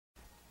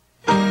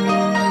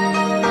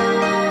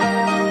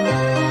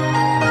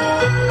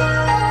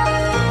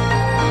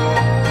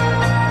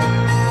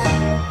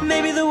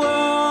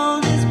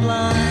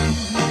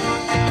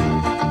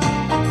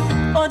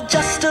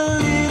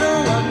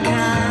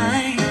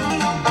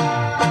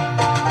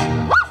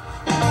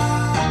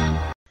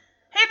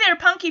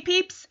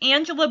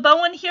Angela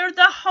Bowen here,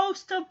 the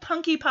host of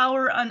Punky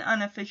Power, an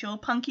unofficial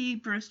Punky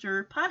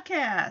Brewster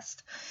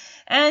podcast.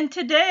 And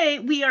today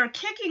we are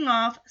kicking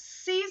off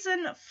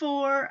Season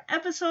 4,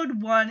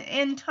 Episode 1,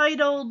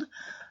 entitled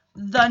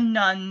The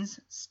Nun's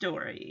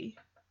Story,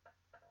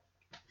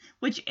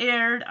 which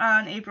aired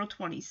on April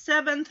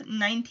 27th,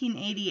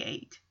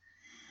 1988.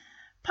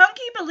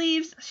 Punky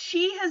believes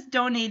she has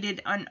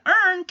donated an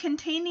urn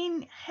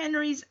containing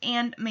Henry's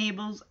and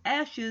Mabel's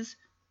ashes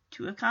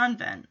to a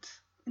convent.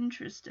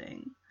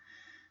 Interesting.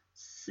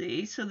 Let's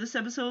see, so this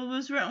episode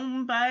was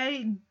written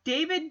by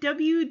David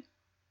W.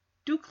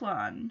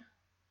 Duclon.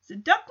 Is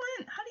it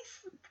Ducklin? How do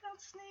you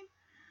pronounce his name?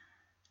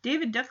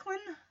 David Duclin?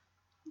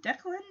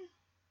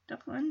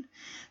 Ducklin?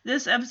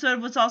 This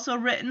episode was also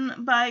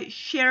written by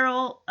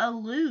Cheryl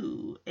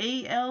Alu.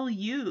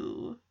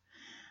 A-L-U.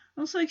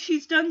 Looks like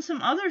she's done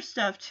some other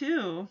stuff,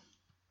 too.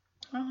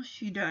 What has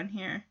she done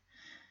here?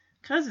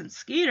 Cousin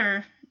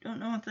Skeeter. Don't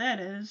know what that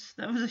is.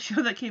 That was a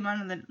show that came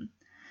on in the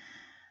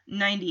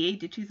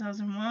 98 to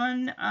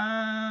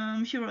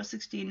 2001. She wrote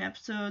 16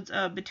 episodes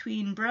of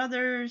Between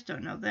Brothers.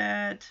 Don't know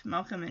that.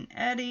 Malcolm and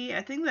Eddie.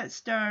 I think that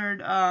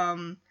starred,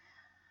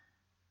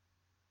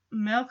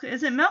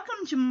 is it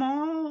Malcolm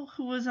Jamal,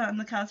 who was on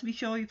The Cosby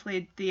Show? He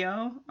played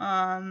Theo.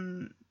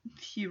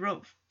 She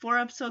wrote 4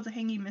 episodes of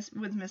Hanging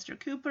with Mr.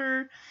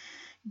 Cooper.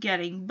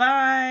 Getting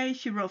By.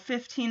 She wrote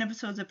 15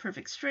 episodes of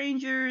Perfect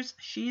Strangers.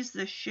 She's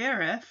the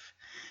Sheriff.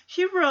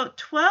 She wrote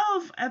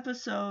 12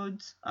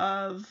 episodes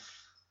of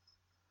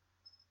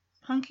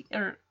Punky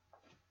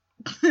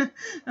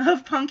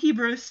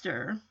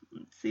Brewster.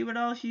 Let's see what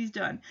all she's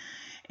done.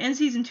 In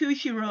season 2,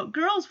 she wrote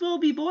Girls Will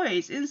Be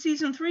Boys. In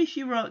season 3,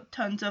 she wrote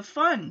Tons of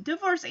Fun,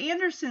 Divorce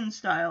Anderson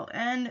Style,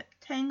 and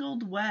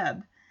Tangled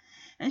Web.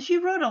 And she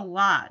wrote a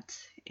lot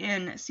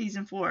in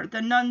season 4.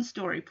 The Nun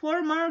Story,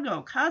 Poor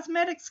Margot,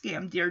 Cosmetic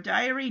Scam, Dear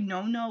Diary,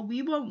 No,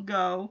 We Won't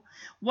Go,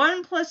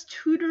 1 +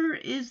 Tutor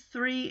is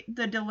 3,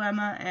 The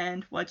Dilemma,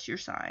 and What's Your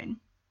Sign?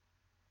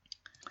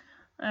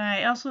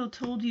 I also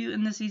told you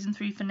in the season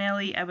 3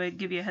 finale I would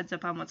give you a heads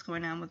up on what's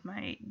going on with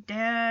my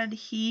dad.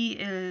 He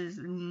is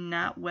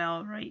not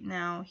well right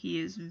now.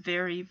 He is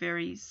very,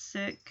 very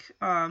sick.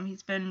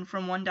 He's been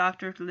from one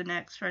doctor to the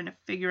next trying to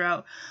figure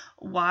out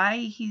why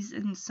he's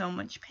in so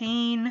much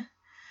pain.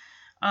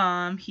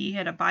 He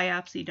had a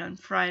biopsy done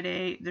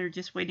Friday. They're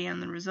just waiting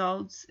on the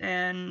results,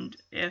 and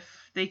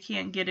if they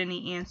can't get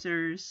any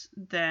answers,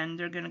 then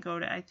they're going to go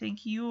to, I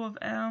think, U of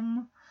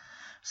M.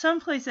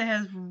 Someplace that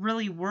has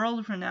really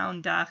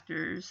world-renowned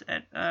doctors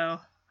at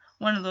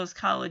one of those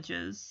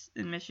colleges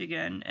in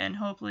Michigan, and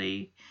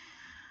hopefully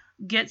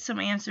get some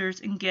answers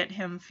and get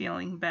him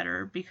feeling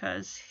better,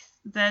 because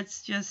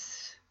that's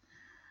just,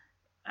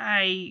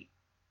 I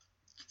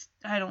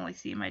don't like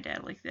seeing my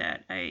dad like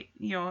that.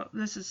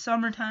 This is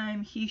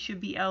summertime. He should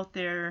be out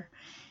there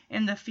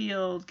in the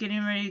field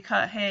getting ready to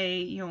cut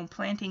hay,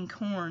 planting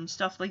corn,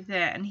 stuff like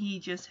that, and he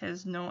just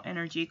has no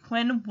energy.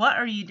 Quinn, what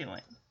are you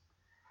doing?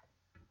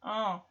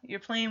 Oh,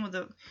 you're playing with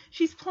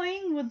she's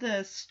playing with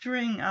the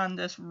string on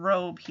this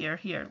robe here.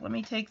 Here, let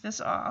me take this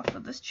off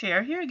of this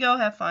chair. Here you go,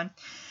 have fun.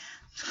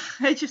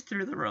 I just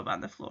threw the robe on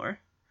the floor.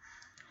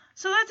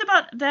 So that's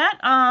about that.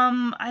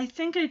 I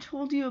think I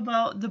told you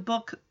about the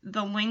book,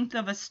 The Length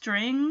of a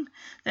String,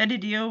 that I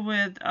deal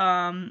with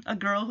a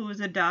girl who was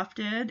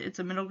adopted. It's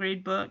a middle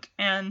grade book,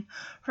 and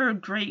her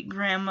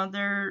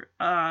great-grandmother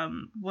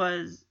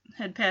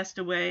had passed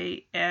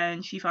away,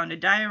 and she found a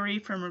diary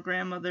from her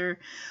grandmother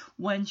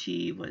when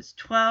she was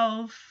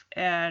 12,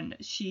 and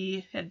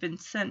she had been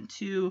sent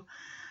to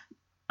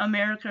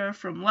America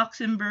from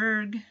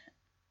Luxembourg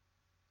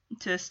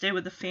to stay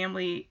with the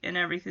family and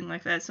everything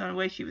like that. So in a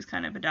way, she was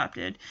kind of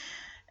adopted,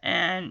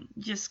 and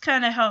just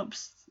kind of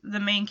helps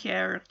the main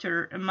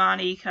character,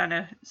 Imani, kind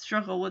of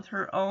struggle with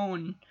her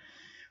own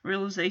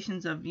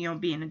realizations of,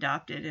 being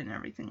adopted and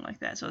everything like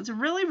that. So it's a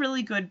really,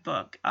 really good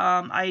book.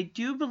 I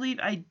do believe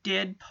I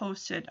did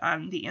post it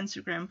on the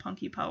Instagram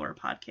Punky Power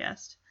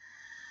podcast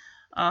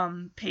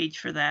page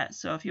for that.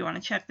 So if you want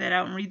to check that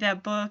out and read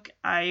that book,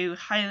 I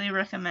highly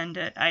recommend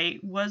it. I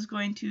was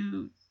going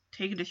to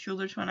take it to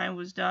Schuler's when I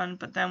was done,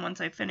 but then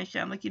once I finished it,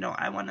 I'm like,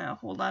 I want to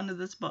hold on to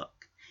this book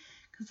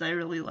because I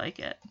really like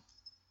it.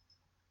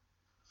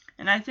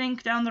 And I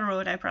think down the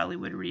road I probably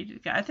would read it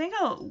again. I think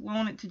I'll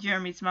loan it to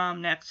Jeremy's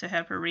mom next to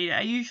have her read it.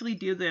 I usually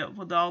do that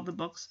with all the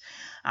books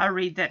I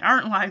read that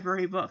aren't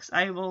library books.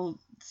 I will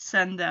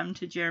send them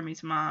to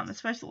Jeremy's mom,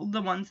 especially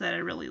the ones that I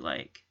really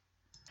like.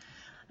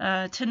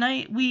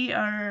 Tonight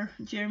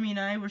Jeremy and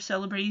I were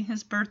celebrating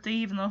his birthday,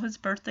 even though his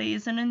birthday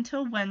isn't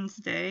until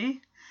Wednesday.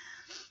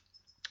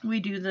 We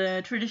do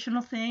the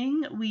traditional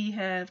thing. We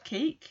have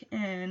cake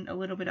and a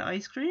little bit of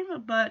ice cream,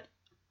 but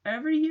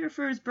every year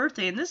for his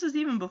birthday, and this is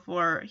even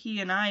before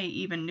he and I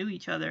even knew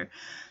each other,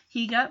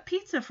 he got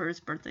pizza for his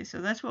birthday.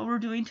 So that's what we're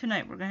doing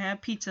tonight. We're going to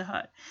have Pizza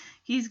Hut.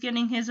 He's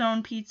getting his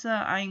own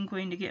pizza. I'm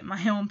going to get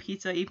my own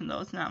pizza, even though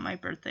it's not my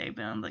birthday.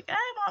 But I'm like,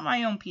 I want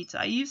my own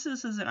pizza. I use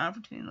this as an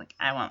opportunity. Like,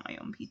 I want my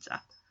own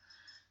pizza.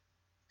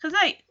 Because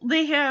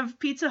they have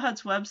Pizza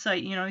Hut's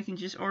website, you can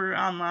just order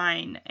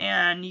online,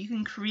 and you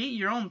can create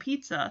your own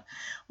pizza,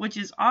 which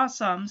is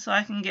awesome. So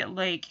I can get,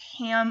 like,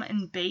 ham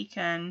and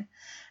bacon,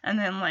 and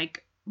then,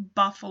 like,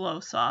 buffalo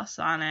sauce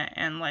on it,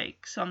 and,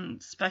 like, some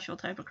special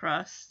type of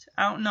crust.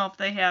 I don't know if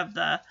they have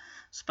the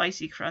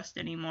spicy crust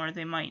anymore.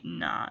 They might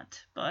not,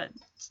 but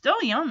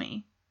still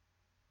yummy.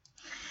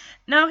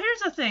 Now, here's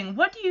the thing.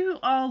 What do you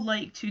all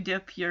like to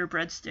dip your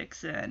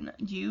breadsticks in?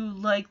 Do you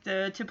like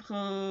the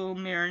typical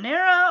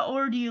marinara,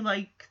 or do you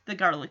like the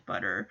garlic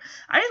butter?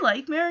 I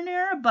like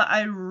marinara, but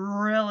I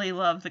really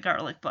love the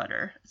garlic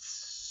butter. It's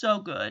so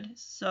good.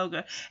 So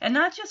good. And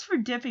not just for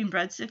dipping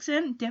breadsticks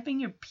in, dipping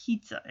your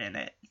pizza in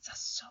it. It's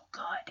just so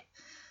good.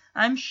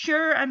 I'm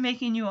sure I'm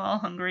making you all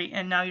hungry,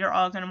 and now you're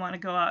all going to want to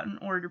go out and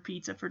order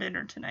pizza for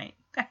dinner tonight.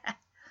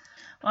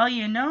 Well,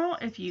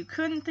 if you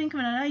couldn't think of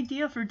an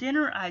idea for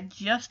dinner, I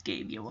just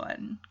gave you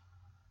one.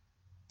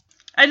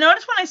 I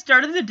noticed when I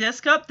started the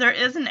disc up, there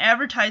is an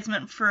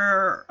advertisement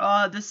for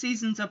the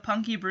seasons of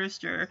Punky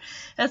Brewster.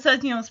 It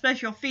says,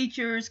 special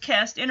features,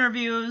 cast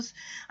interviews.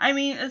 I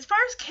mean, as far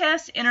as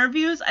cast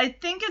interviews, I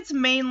think it's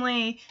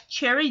mainly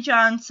Cherry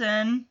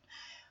Johnson,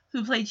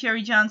 who played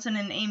Cherry Johnson,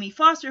 and Amy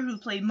Foster, who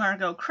played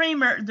Margot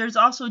Kramer. There's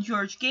also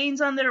George Gaines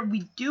on there.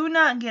 We do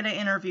not get an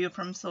interview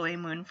from Soleil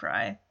Moon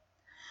Frye.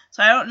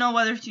 So I don't know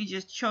whether she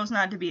just chose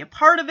not to be a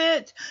part of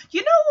it.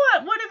 You know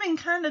what would have been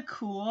kind of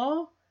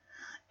cool?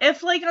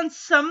 If, like, on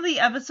some of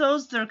the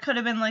episodes, there could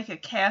have been, like, a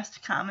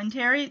cast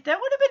commentary. That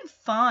would have been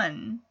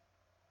fun.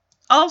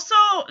 Also,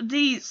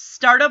 the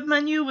startup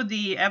menu with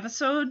the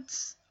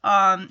episodes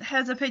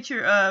has a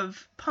picture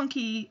of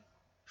Punky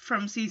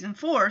from season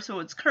 4, so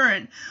it's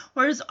current,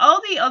 whereas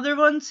all the other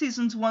ones,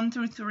 seasons 1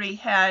 through 3,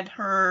 had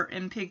her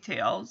in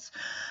pigtails.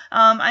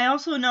 I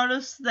also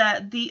noticed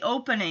that the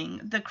opening,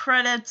 the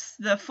credits,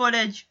 the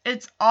footage,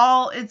 it's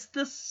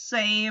the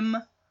same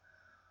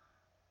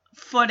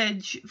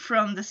footage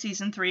from the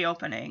season 3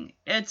 opening.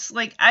 It's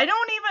like, I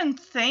don't even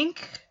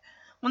think,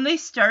 when they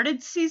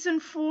started season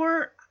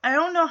 4, I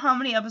don't know how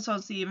many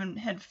episodes they even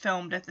had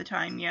filmed at the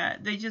time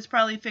yet. They just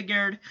probably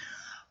figured,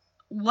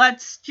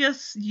 let's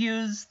just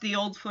use the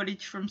old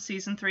footage from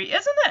season 3.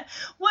 Isn't that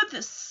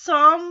with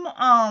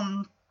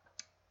some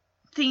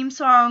theme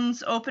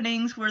songs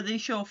openings where they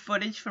show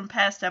footage from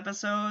past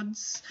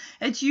episodes?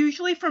 It's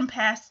usually from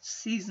past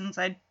seasons.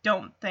 I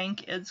don't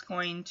think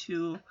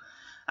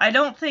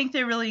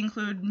they really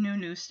include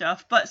new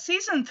stuff. But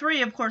season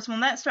 3, of course,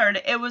 when that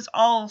started, it was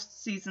all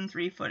season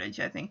 3 footage,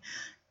 I think.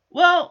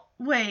 Well,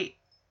 wait.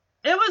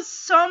 It was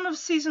some of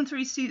season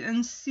 3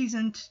 in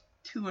season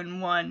 2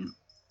 and 1,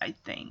 I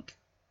think.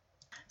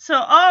 So,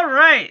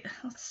 alright,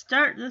 let's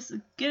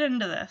get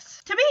into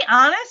this. To be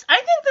honest, I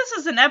think this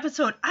is an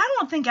episode I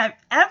don't think I've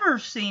ever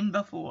seen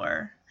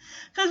before.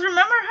 Because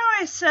remember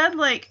how I said,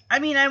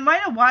 I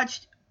might have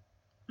watched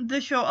the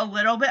show a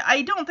little bit.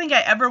 I don't think I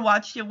ever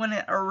watched it when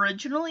it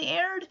originally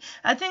aired.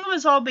 I think it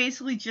was all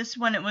basically just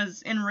when it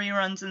was in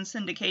reruns and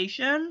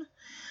syndication.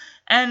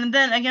 And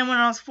then, again, when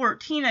I was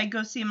 14, I'd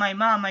go see my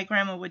mom. My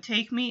grandma would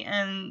take me,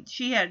 and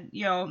she had,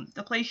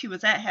 the place she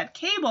was at had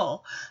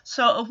cable.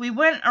 So if we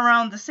went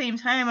around the same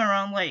time,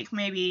 around,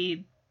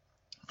 maybe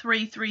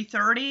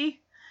 3:30,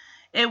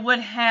 it would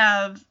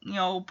have,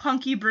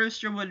 Punky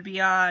Brewster would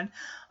be on,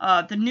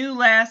 The New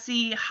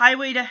Lassie,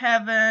 Highway to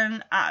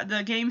Heaven,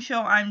 the game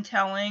show I'm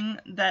Telling,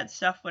 that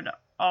stuff would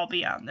all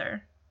be on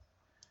there.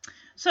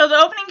 So the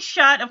opening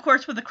shot, of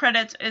course, with the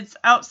credits, it's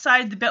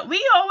outside the building.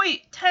 We always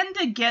tend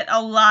to get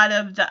a lot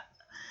of the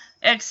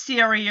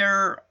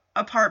exterior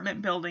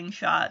apartment building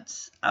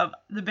shots of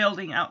the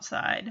building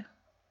outside.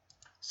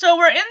 So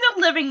we're in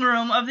the living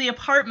room of the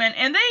apartment,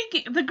 and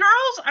the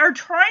girls are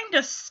trying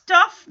to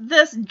stuff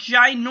this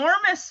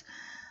ginormous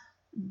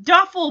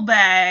duffel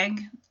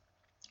bag,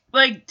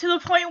 to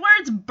the point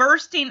where it's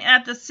bursting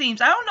at the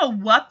seams. I don't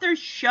know what they're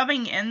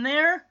shoving in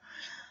there,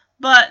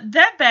 but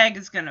that bag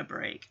is going to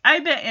break. I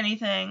bet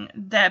anything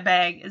that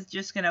bag is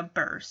just going to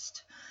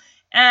burst.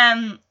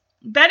 And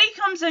Betty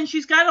comes in.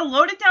 She's got a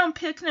loaded down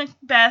picnic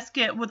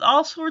basket with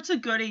all sorts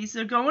of goodies.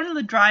 They're going to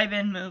the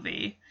drive-in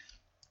movie.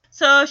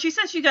 So she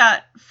says she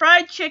got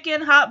fried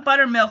chicken, hot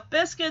buttermilk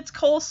biscuits,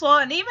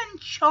 coleslaw, and even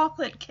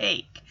chocolate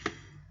cake.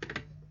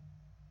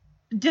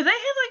 Do they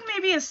have,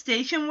 maybe a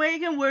station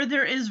wagon where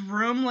there is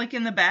room,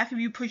 in the back if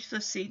you push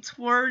the seats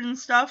forward and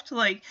stuff to,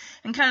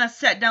 and kind of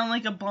set down,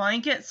 a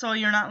blanket so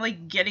you're not,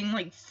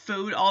 getting,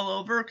 food all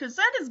over? Because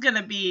that is going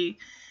to be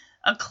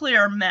a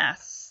clear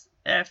mess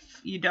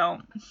if you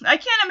don't. I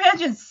can't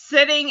imagine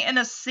sitting in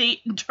a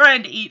seat and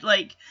trying to eat,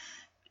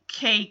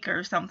 cake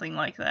or something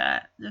like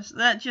that.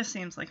 That just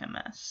seems like a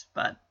mess.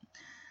 But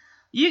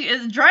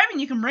driving,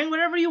 you can bring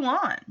whatever you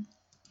want.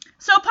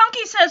 So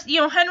Punky says,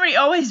 Henry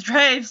always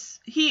drives,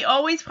 he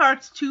always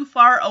parks too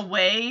far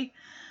away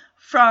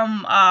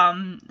from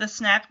the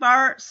snack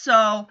bar.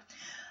 So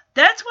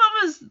that's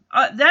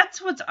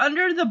what's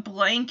under the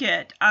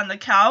blanket on the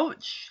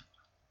couch.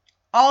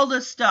 All the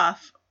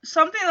stuff.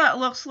 Something that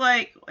looks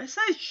like, it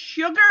says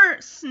sugar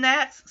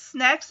snacks.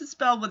 Snacks is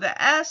spelled with an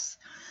S.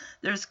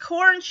 There's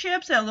corn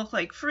chips that look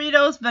like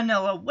Fritos,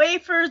 vanilla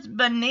wafers,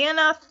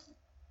 banana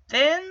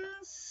thins.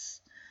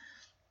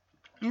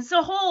 It's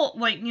a whole,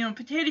 like,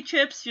 potato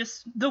chips,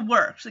 just the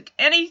works. Like,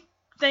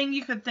 anything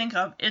you could think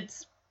of,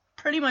 it's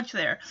pretty much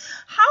there.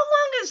 How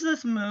long is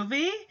this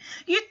movie?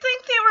 You'd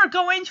think they were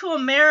going to a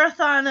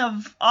marathon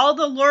of all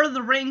the Lord of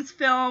the Rings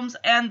films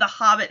and the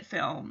Hobbit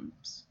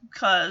films.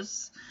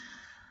 Because,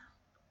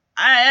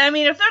 I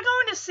mean, if they're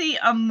going to see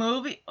a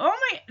movie, oh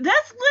my,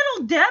 that's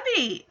Little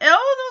Debbie.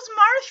 Oh, those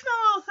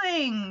marshmallow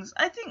things.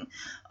 I think,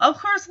 of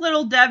course,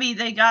 Little Debbie,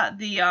 they got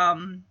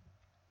the,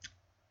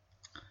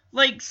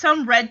 like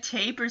some red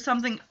tape or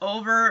something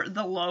over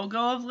the logo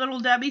of Little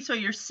Debbie, so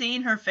you're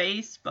seeing her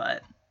face,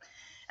 but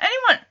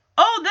anyone,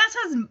 oh, that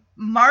says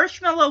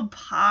marshmallow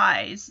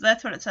pies.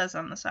 That's what it says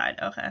on the side.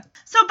 Okay.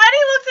 So Betty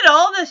looked at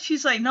all this,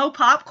 she's like, no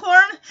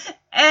popcorn,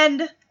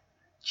 and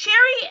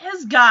Cherry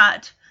has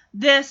got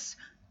this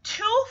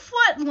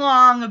 2-foot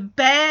long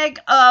bag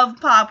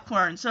of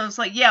popcorn, so it's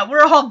like, yeah,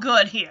 we're all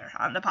good here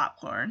on the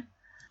popcorn.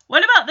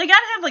 What about, they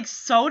gotta have like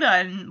soda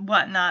and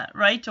whatnot,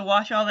 right, to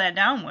wash all that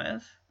down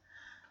with.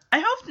 I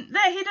hope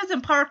that he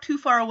doesn't park too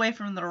far away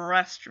from the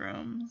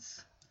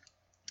restrooms.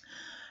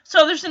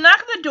 So there's a knock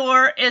at the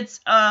door. It's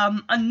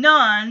a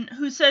nun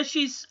who says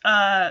she's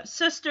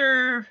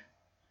Sister...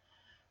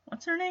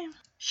 What's her name?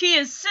 She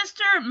is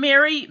Sister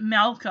Mary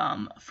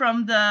Malcolm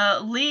from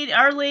the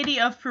Our Lady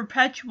of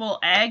Perpetual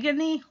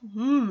Agony.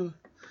 Ooh.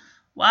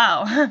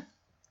 Wow.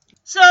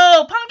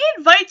 So Punky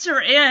invites her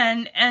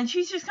in, and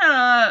she's just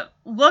kind of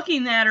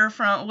looking at her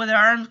with her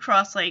arms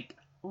crossed like...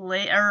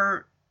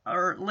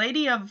 Or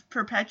Lady of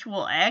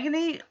Perpetual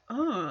Agony?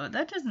 Oh,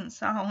 that doesn't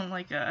sound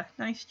like a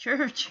nice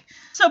church.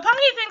 So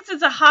Punky thinks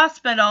it's a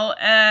hospital,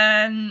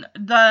 and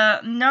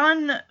the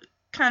nun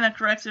kind of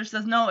corrects her,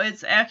 says, no,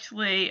 it's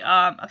actually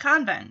a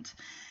convent.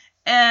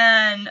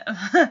 And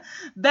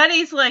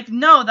Betty's like,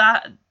 no,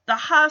 the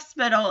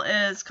hospital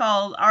is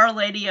called Our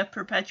Lady of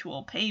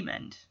Perpetual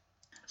Payment.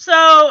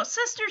 So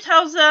Sister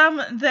tells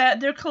them that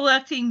they're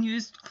collecting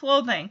used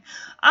clothing.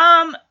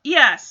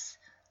 Yes.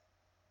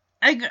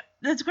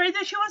 That's great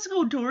that she wants to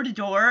go door to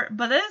door,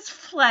 but that is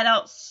flat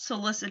out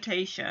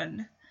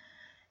solicitation.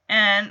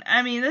 And,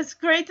 I mean, it's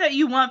great that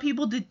you want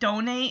people to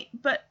donate,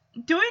 but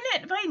doing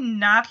it by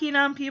knocking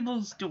on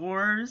people's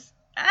doors,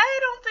 I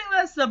don't think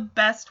that's the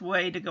best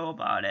way to go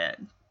about it.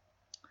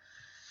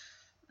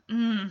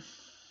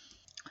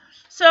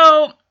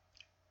 So,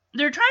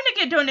 they're trying to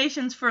get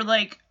donations for,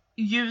 like,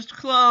 used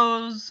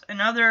clothes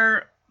and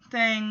other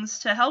things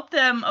to help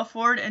them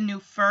afford a new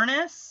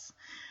furnace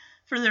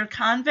for their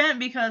convent,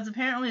 because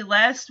apparently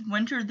last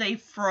winter they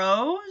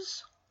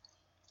froze.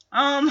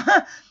 Who's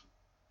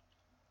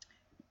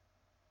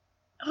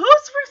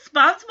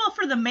responsible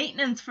for the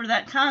maintenance for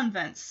that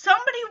convent?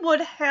 Somebody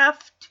would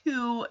have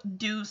to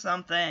do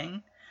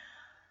something.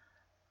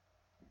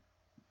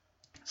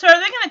 So are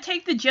they going to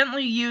take the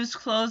gently used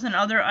clothes and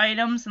other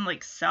items and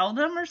like sell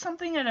them or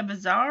something at a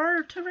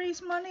bazaar to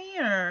raise money?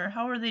 Or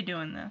how are they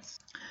doing this?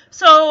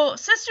 So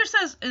Sister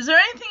says, is there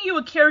anything you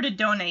would care to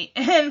donate?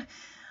 And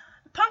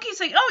Punky's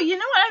like, oh, you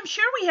know what? I'm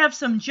sure we have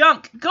some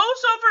junk.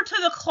 Goes over to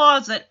the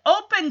closet,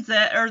 opens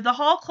it, or the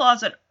hall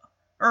closet,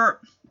 or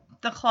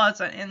the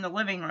closet in the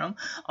living room,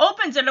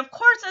 opens it. Of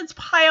course, it's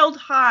piled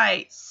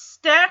high,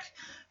 stacked,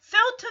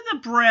 filled to the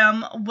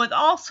brim with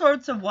all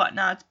sorts of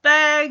whatnots.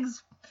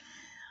 Bags,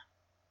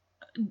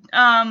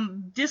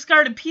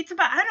 discarded pizza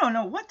box. I don't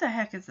know. What the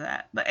heck is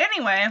that? But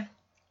anyway,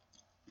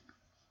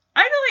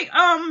 I really,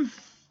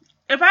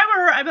 if I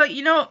were her, I'd be like,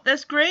 you know,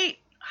 that's great.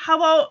 How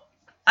about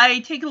I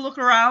take a look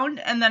around,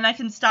 and then I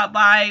can stop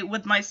by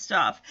with my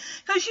stuff.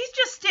 Because she's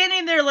just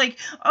standing there like,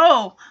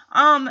 oh,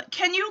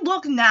 can you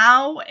look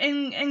now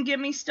and give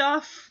me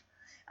stuff?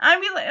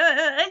 I'd be like,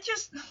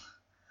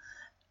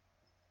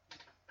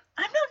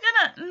 I'm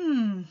not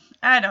gonna,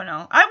 I don't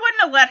know. I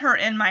wouldn't have let her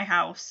in my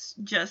house.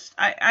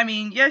 I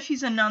mean, yeah,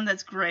 she's a nun,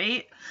 that's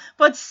great,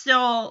 but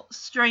still,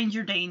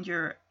 stranger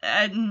danger.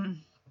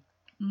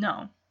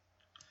 No.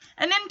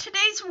 And in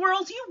today's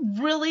world, you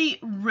really,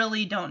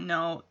 really don't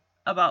know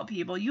about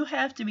people. You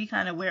have to be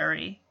kind of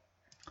wary.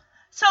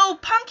 So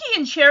Punky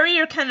and Cherry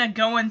are kind of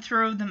going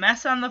through the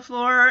mess on the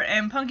floor,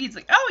 and Punky's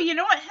like, oh, you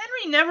know what?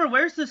 Henry never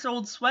wears this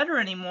old sweater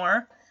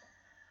anymore.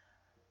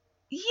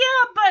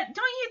 Yeah, but don't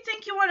you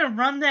think you want to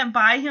run that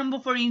by him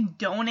before you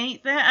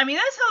donate that? I mean,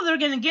 that's how they're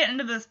going to get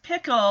into this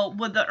pickle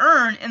with the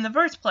urn in the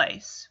first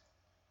place.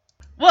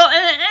 Well,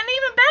 and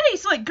even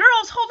Betty's like,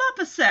 girls, hold up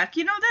a sec.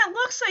 You know, that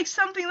looks like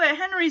something that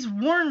Henry's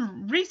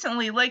worn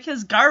recently, like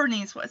his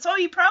gardening sweat. So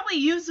he probably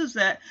uses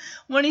it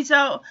when he's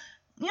out,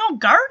 you know,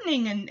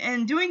 gardening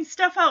and doing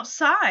stuff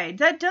outside.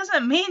 That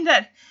doesn't mean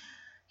that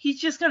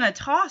he's just going to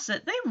toss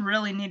it. They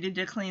really needed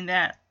to clean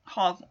that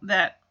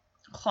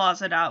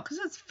closet out, because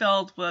it's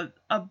filled with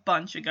a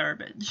bunch of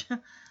garbage.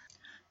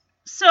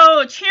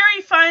 So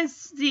Cherry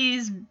finds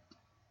these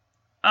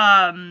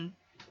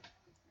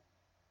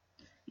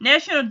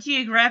National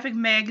Geographic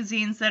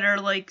magazines that are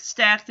like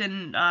stacked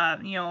in,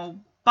 you know,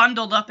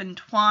 bundled up in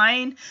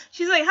twine.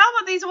 She's like, how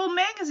about these old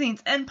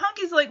magazines? And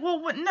Punky's like,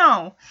 well, what?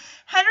 No.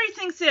 Henry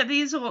thinks that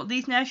these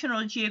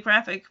National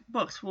Geographic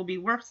books will be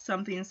worth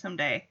something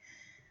someday.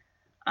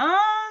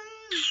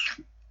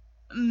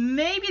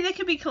 Maybe they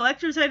could be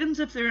collector's items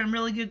if they're in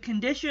really good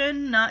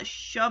condition, not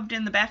shoved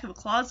in the back of a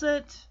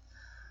closet.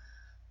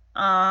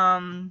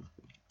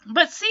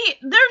 But see,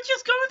 they're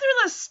just going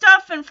through this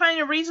stuff and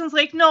finding reasons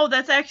like, no,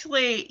 that's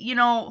actually, and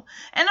a lot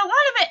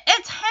of it,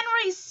 it's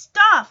Henry's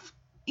stuff.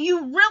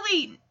 You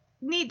really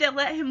need to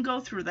let him go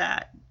through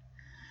that.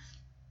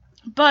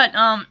 But,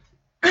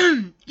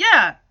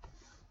 yeah.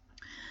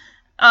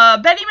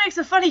 Betty makes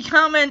a funny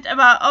comment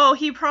about,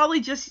 he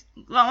probably just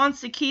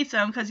wants to keep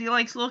them because he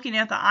likes looking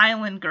at the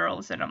island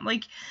girls. And I'm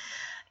like,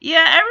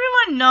 yeah,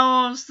 everyone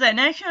knows that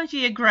National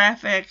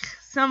Geographic,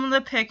 some of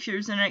the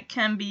pictures in it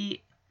can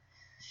be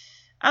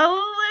a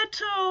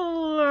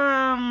little,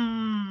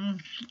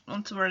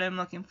 what's the word I'm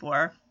looking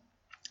for?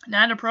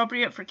 Not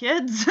appropriate for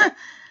kids.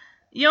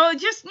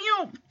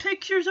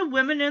 Pictures of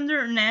women in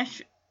their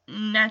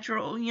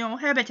natural,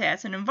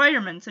 habitats and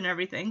environments and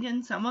everything.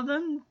 And some of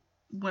them,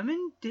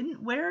 women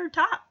didn't wear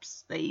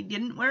tops. They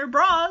didn't wear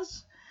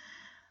bras.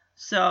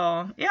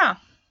 So, yeah.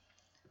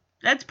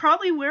 That's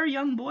probably where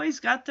young boys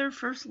got their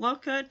first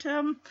look at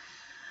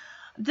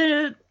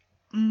the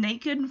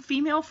naked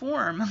female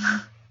form.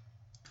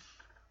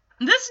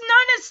 This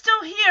nun is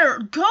still here.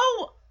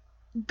 Go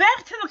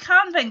back to the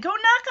convent. Go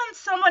knock on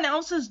someone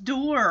else's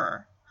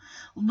door.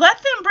 Let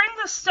them bring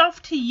the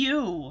stuff to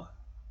you.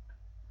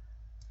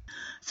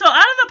 So out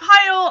of the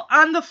pile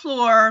on the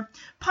floor,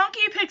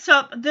 Punky picks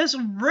up this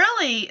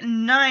really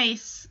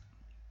nice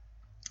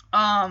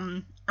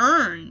urn.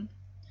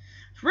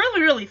 It's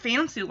really, really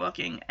fancy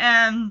looking.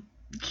 And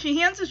she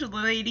hands it to the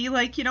lady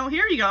like,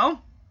 here you go.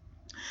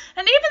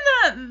 And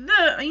even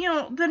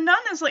the nun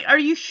is like, are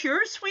you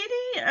sure,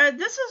 sweetie?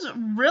 This is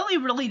really,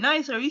 really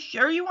nice. Are you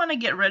sure you want to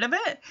get rid of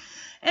it?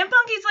 And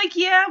Punky's like,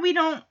 yeah, we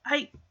don't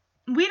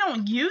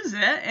use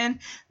it. And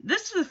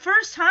this is the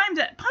first time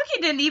that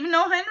Punky didn't even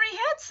know Henry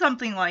had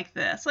something like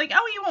this. Like,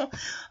 you won't.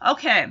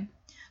 Okay.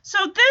 So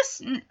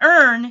this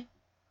urn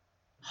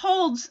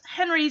holds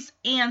Henry's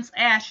aunt's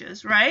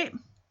ashes, right?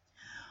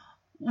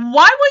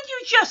 Why would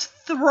you just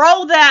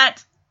throw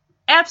that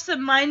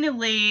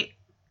absentmindedly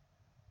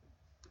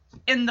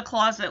in the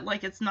closet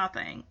like it's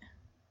nothing?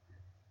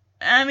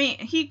 I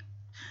mean,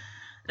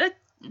 that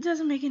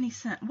doesn't make any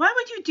sense. Why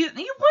would you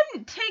do? You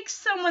wouldn't take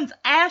someone's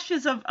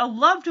ashes of a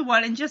loved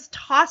one and just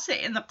toss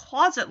it in the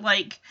closet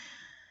like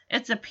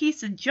it's a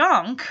piece of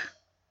junk.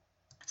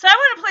 So I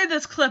want to play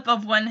this clip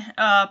of when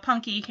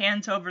Punky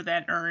hands over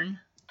that urn.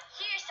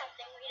 Here's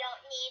something we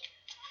don't need.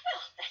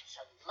 Well, that's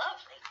a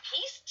lovely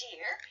piece,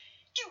 dear.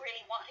 Do you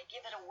really want to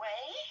give it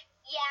away?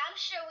 Yeah, I'm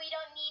sure we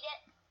don't need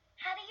it.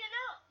 How do you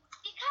know?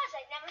 Because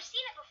I've never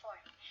seen it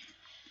before.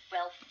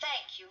 Well,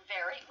 thank you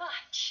very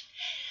much.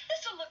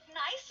 This will look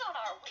nice on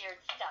our weird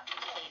stuff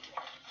table.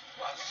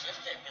 Well,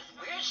 sister, if it's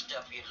weird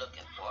stuff you're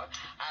looking for,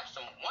 I have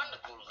some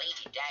wonderful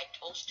lady-dyed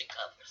toaster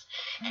covers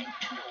and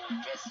 2 old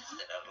dresses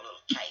that are a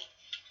little tight.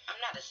 I'm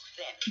not as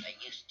thin as I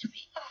used to be.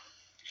 Oh,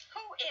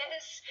 who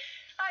is?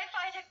 I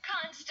fight a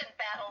constant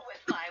battle with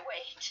my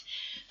weight.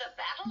 The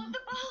battle of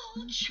the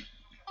bulge.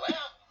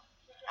 Well,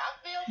 I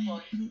feel for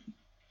you.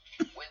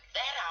 With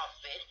that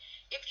outfit,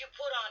 if you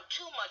put on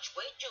too much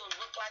weight, you'll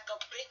look like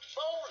a big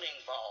bowling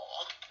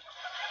ball.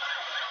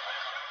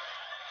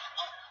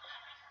 Oh,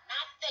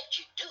 not that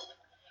you do,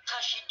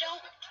 'cause you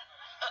don't.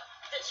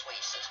 This way,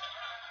 sister.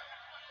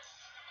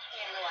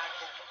 I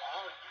go to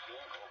all of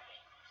you.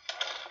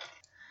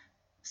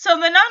 So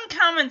the nun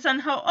comments on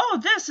how,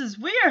 this is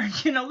weird.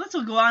 This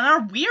will go on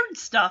our weird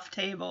stuff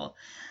table.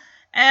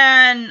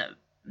 And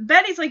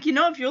Betty's like,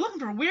 if you're looking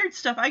for weird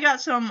stuff, I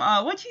got some,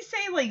 what'd she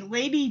say, like,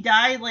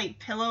 lady-dyed, like,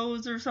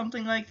 pillows or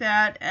something like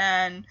that,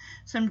 and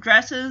some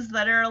dresses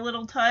that are a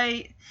little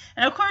tight.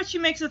 And, of course, she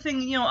makes a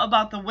thing,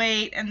 about the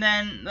weight, and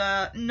then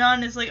the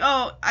nun is like,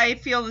 I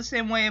feel the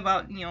same way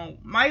about,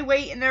 my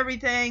weight and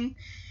everything.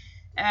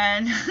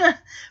 And, of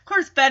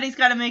course, Betty's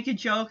got to make a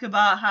joke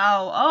about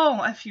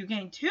how, if you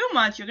gain too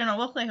much, you're going to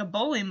look like a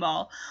bowling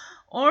ball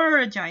or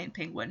a giant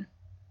penguin.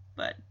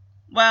 But,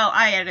 well,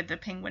 I added the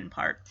penguin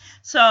part.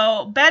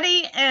 So,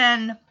 Betty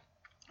and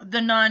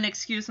the nun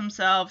excuse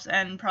themselves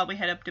and probably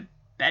head up to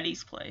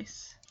Betty's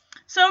place.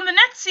 So, in the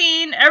next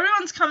scene,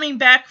 everyone's coming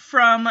back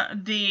from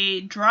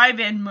the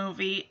drive-in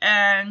movie,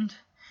 and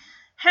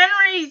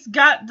Henry's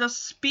got the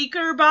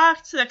speaker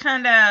box that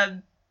kind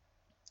of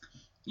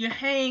you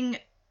hang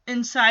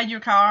inside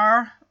your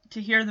car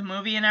to hear the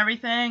movie and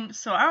everything,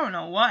 so I don't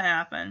know what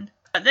happened.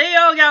 They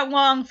all got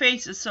long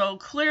faces, so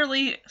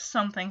clearly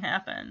something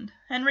happened.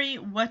 Henry,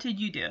 what did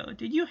you do?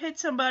 Did you hit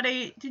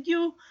somebody? Did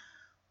you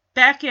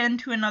back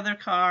into another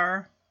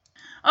car?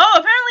 Oh,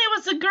 apparently it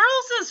was the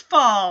girls'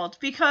 fault,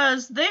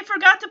 because they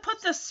forgot to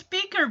put the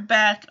speaker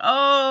back.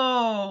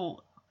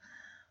 Oh.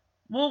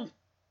 Well,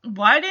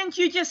 why didn't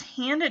you just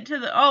hand it to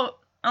the...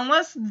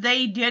 unless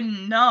they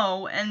didn't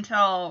know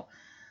until...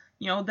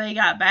 they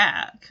got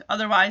back.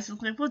 Otherwise,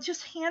 it's like, well,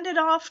 just hand it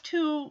off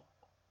to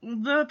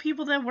the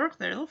people that work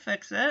there. They'll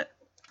fix it.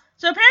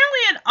 So apparently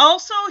it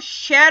also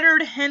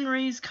shattered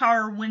Henry's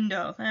car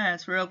window.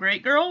 That's real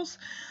great, girls.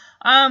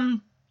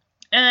 And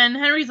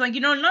Henry's like,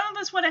 none of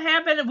this would have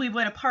happened if we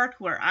would have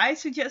parked where I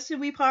suggested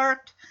we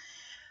parked,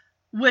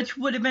 which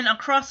would have been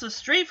across the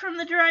street from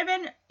the drive-in.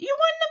 You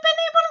wouldn't have been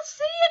able to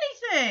see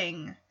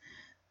anything.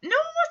 No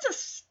one wants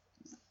to,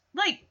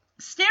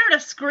 stare at a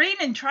screen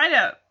and try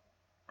to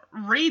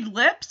read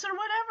lips or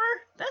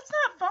whatever. That's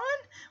not fun.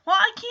 Well,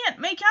 I can't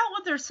make out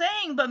what they're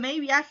saying, but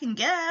maybe I can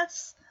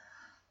guess.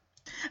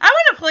 I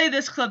want to play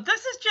this clip.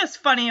 This is just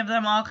funny of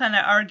them all kind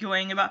of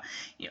arguing about.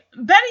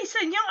 Betty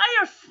said,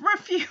 I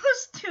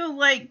refuse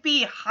to,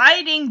 be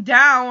hiding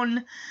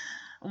down,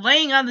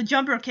 laying on the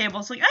jumper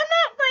cables. I'm not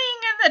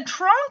laying in the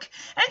trunk.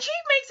 And she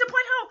makes a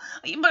point how,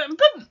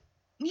 but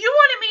you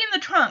wanted me in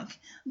the trunk.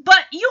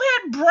 But you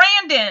had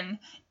Brandon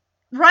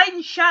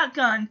riding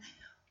shotgun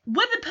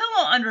with a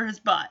pillow under his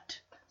butt.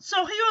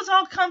 So he was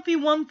all comfy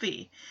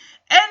wumpy.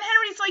 And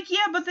Henry's like,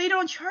 yeah, but they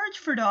don't charge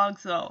for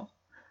dogs, though.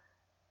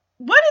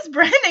 What is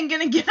Brandon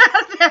gonna get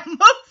out of that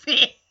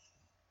movie?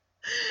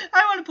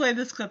 I want to play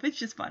this clip. It's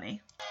just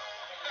funny.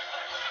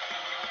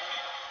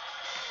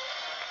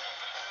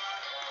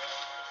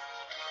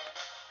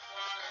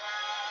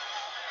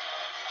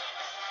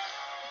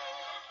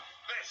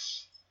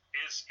 This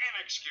is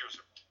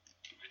inexcusable.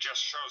 It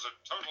just shows a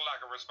total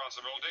lack of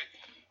responsibility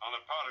on the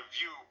part of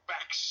you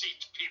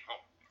backseat people.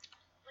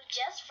 We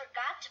just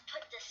forgot to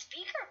put the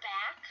speaker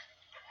back.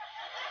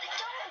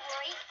 Don't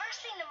worry.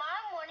 First thing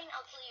tomorrow morning,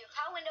 I'll glue your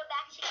car window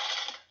back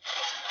together.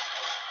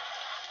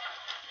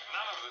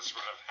 None of this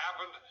would have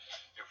happened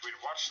if we'd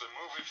watched the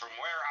movie from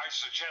where I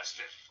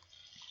suggested.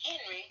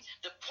 Henry,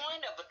 the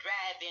point of a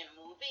drive-in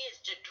movie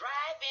is to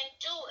drive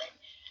into it,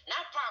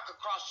 not park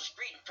across the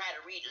street and try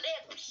to read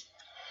lips.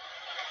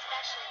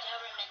 Especially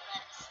Doberman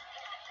lips.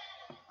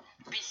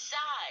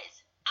 Besides,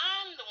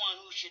 I'm the one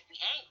who should be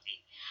angry.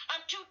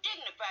 I'm too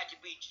dignified to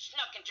be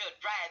snuck into a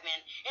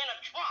drive-in in a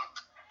trunk.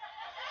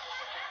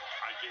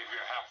 I gave you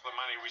half the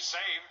money we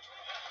saved.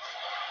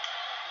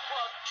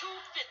 Well,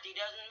 $250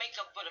 doesn't make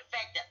up for the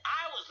fact that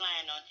I was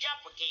lying on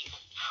jumper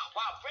cables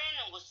while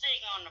Brandon was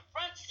sitting on the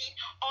front seat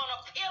on a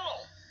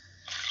pillow.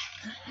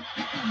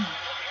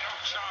 We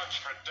don't charge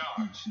for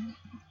dogs.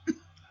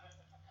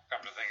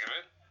 Come to think of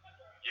it,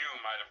 you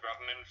might have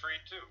gotten in free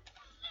too.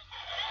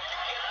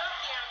 You're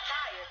lucky I'm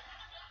tired.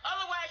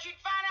 Otherwise, you'd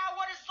find out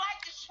what it's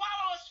like to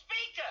swallow a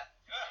speaker.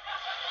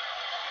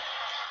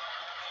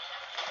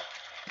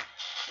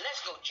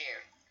 Let's go,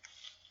 Jerry.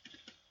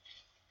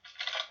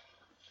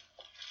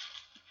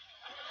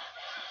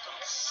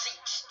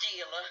 Seat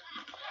stealer.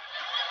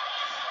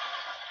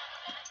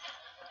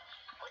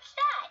 What's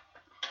that?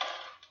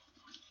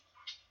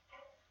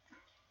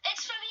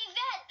 It's from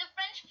Yvette, the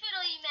French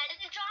poodle you met at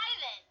the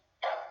drive-in.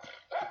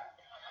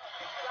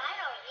 Well, I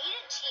don't need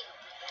it to you.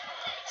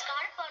 It's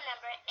got a phone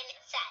number, and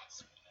it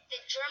says,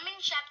 the German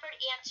Shepherd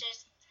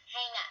answers,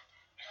 hang up.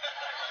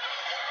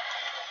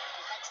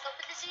 Let's go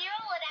put this in your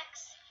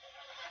Rolodex.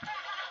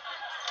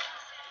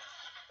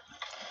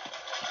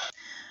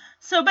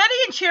 So Betty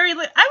and Cherry, I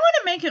want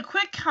to make a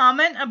quick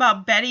comment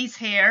about Betty's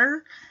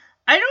hair.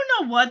 I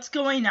don't know what's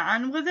going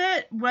on with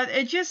it, but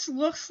it just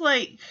looks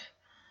like,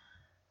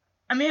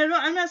 I'm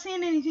not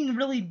saying anything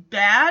really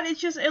bad.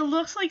 It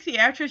looks like the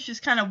actress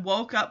just kind of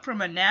woke up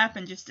from a nap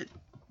and just they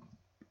didn't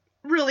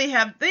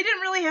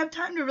really have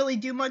time to really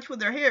do much with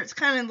their hair. It's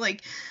kind of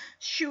like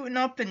shooting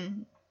up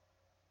and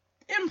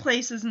in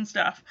places and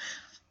stuff.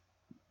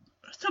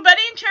 So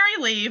Betty and Cherry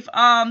leave.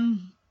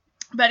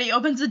 Betty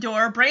opens the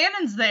door.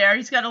 Brandon's there.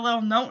 He's got a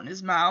little note in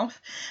his mouth.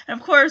 And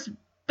of course,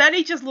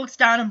 Betty just looks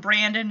down and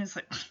Brandon is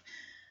like,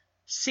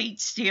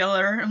 seat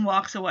stealer, and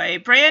walks away.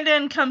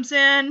 Brandon comes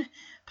in.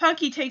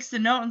 Punky takes the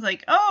note and's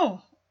like,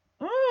 oh,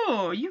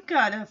 you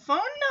got a phone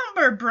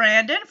number,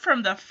 Brandon,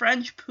 from the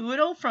French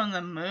poodle from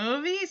the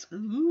movies?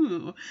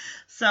 Ooh.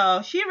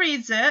 So she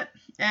reads it,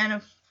 and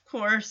of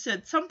course,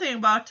 it's something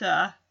about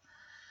a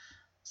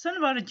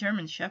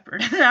German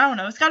Shepherd. I don't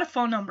know. It's got a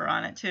phone number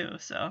on it, too,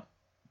 so.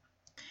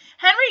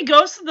 Henry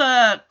goes to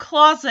the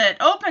closet,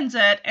 opens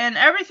it, and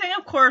everything,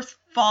 of course,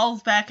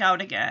 falls back out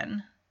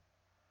again.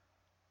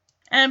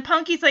 And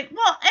Punky's like,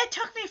 well, it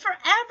took me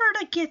forever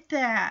to get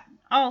that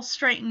all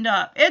straightened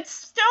up. It's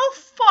still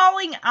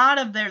falling out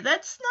of there.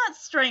 That's not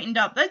straightened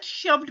up. That's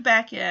shoved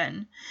back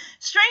in.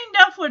 Straightened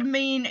up would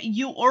mean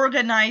you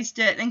organized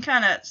it and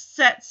kind of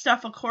set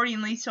stuff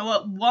accordingly so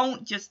it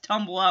won't just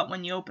tumble out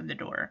when you open the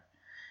door.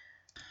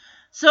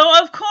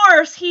 So, of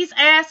course, he's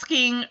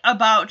asking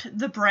about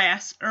the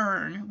brass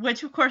urn,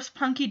 which, of course,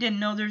 Punky didn't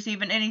know there's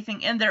even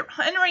anything in there.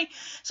 Henry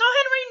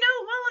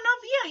knew well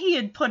enough, yeah, he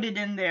had put it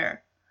in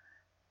there.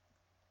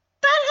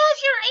 That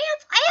has your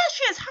aunt's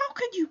ashes. How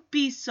could you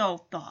be so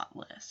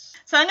thoughtless?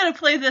 So I'm going to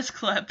play this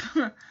clip.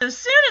 As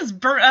soon as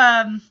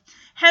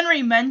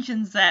Henry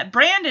mentions that,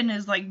 Brandon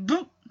is like,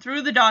 boop,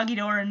 through the doggy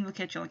door into the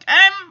kitchen. Like,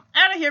 I'm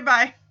out of here,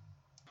 bye.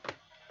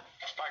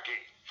 Sparky,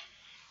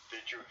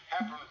 did you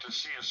happen to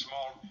see a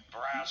small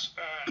brass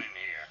urn in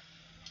here?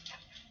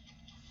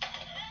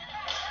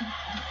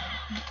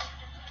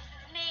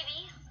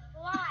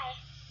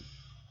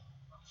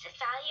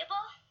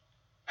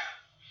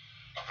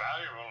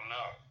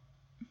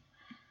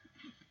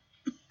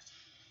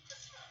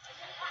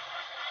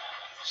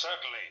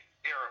 certainly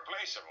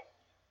irreplaceable.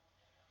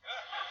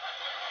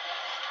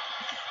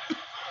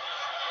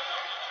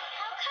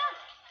 How come?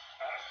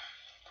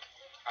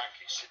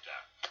 Punky, sit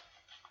down.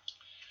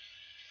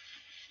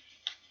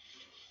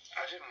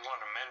 I didn't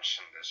want to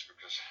mention this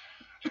because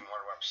I didn't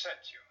want to upset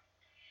you.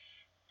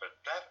 But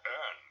that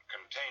urn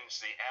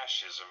contains the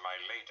ashes of my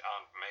late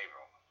Aunt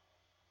Mabel.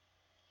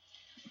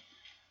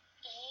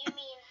 You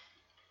mean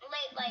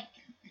late like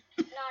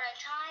not on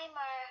time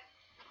or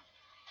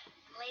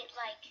late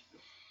like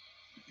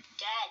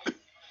dead?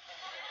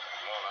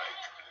 More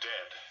like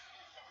dead.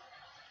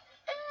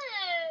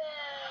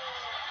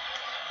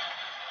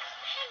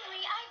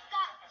 Henry, I've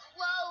got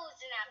clothes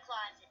in that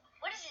closet.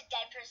 What is a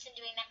dead person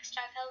doing next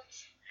to our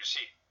coats? You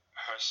see,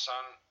 her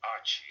son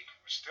Archie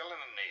was still in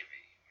the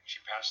Navy.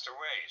 She passed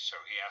away, so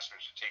he asked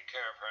me to take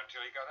care of her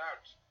until he got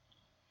out.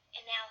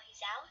 And now he's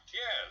out?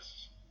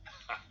 Yes.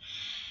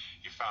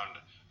 He found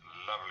a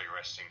lovely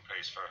resting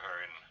place for her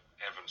in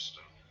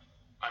Evanston.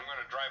 I'm going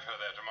to drive her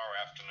there tomorrow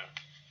afternoon.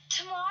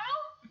 Tomorrow?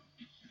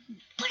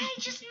 But I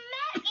just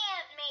met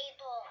Aunt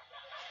Mabel.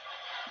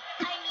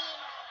 I mean,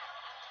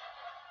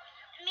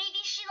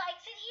 maybe she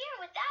likes it here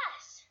with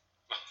us.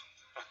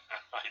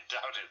 I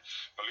doubt it.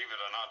 Believe it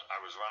or not, I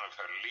was one of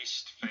her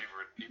least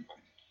favorite people.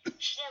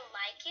 She didn't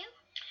like you?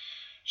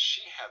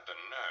 She had the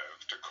nerve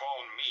to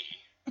call me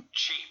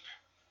cheap.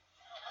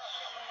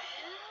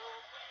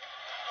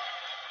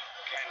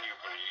 Can you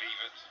believe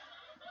it?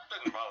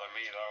 Didn't bother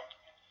me, though.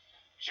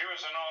 She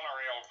was an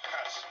ornery old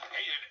cuss,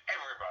 hated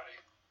everybody,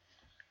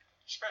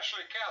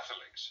 especially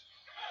Catholics.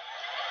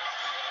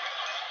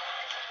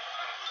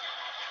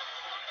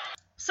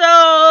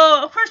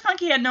 So, of course,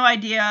 Punky had no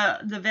idea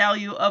the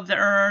value of the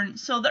urn.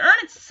 So the urn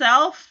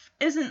itself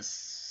isn't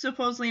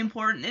supposedly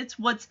important. It's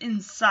what's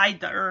inside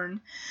the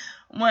urn.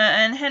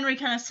 When Henry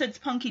kind of sits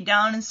Punky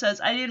down and says,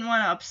 I didn't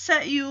want to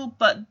upset you,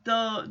 but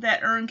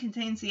that urn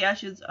contains the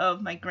ashes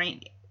of my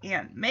great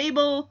Aunt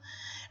Mabel,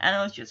 and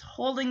I was just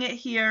holding it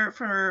here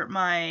for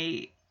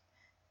my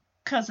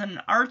cousin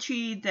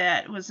Archie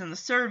that was in the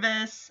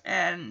service,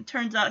 and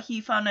turns out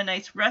he found a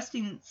nice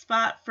resting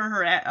spot for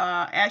her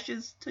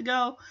ashes to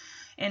go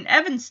in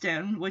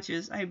Evanston, which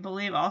is, I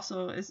believe,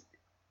 also is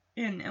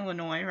in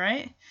Illinois,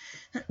 right?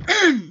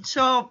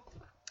 So, of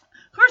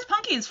course,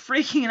 Punky is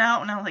freaking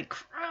out, and I'm like,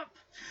 crap.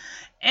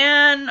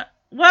 And,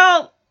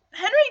 well,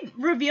 Henry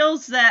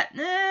reveals that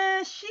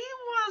she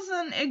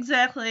wasn't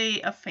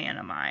exactly a fan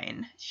of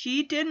mine.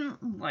 She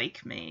didn't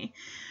like me.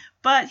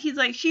 But he's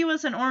like, she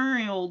was an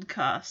ornery old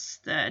cuss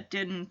that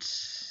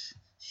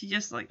she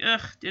just like,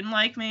 didn't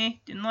like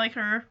me, didn't like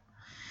her.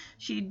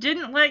 She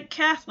didn't like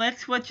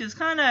Catholics, which is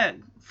kind of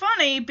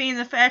funny, being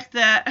the fact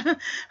that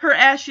her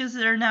ashes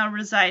are now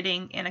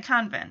residing in a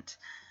convent.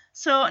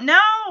 So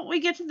now we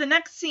get to the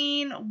next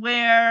scene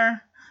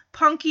where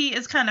Punky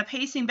is kind of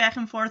pacing back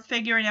and forth,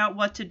 figuring out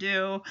what to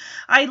do.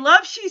 I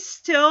love she's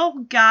still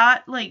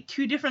got like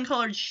two different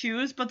colored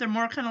shoes, but they're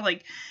more kind of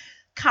like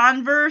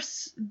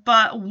Converse,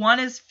 but one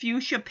is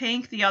fuchsia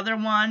pink, the other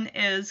one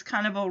is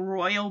kind of a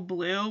royal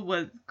blue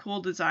with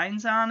cool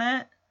designs on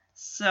it.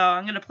 So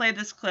I'm going to play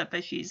this clip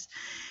as she's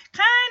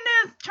kind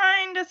of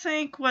trying to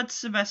think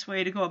what's the best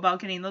way to go about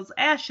getting those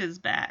ashes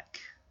back.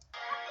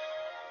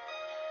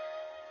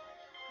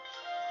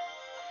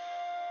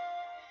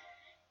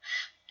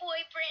 Boy,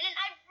 Brandon,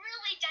 I've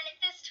really done it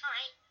this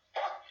time.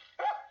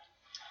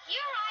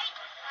 You're right.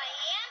 I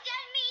am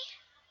dead meat.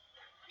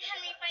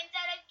 Henry finds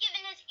out I've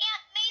given his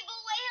Aunt Mabel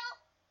away.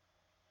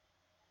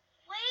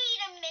 Wait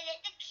a minute.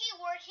 The key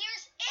word here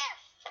is if.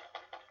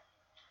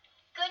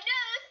 Good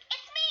news.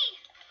 It's me.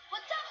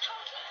 What's up,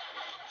 Punky?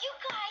 You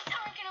guys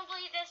aren't going to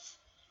believe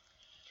this.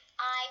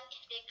 I'm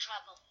in big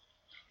trouble.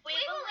 We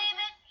believe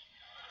it.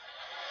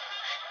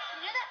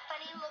 You know that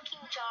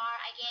funny-looking jar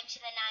I gave to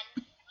the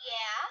nun?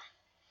 Yeah?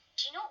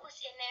 Do you know what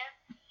was in there?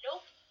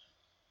 Nope.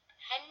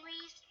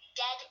 Henry's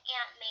dead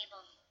Aunt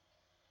Mabel.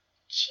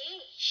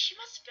 Gee, she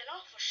must have been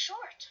awful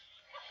short.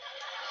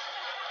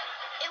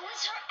 It was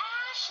her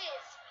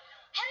ashes.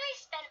 Henry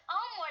spent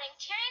all morning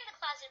tearing the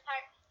closet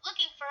apart,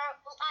 looking for her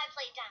while I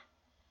played dumb.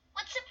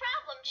 What's the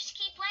problem? Just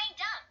keep playing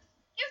dumb.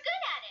 You're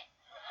good at it.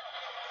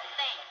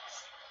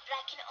 Thanks. But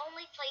I can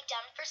only play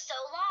dumb for so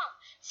long.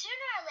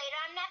 Sooner or later,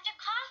 I'm going to have to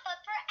cough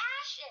up her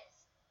ashes.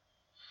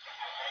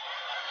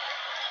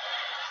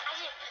 I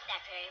didn't put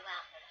that very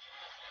well.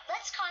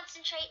 Let's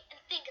concentrate and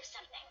think of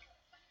something.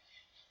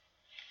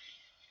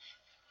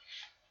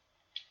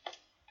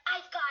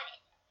 I've got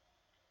it.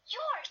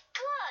 You're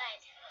good.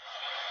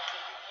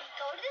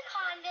 Go to the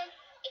convent,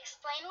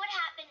 explain what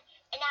happened,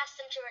 and ask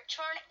them to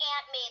return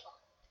Aunt Mabel.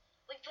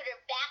 We put her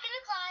back in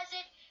the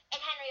closet,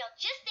 and Henry will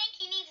just think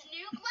he needs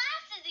new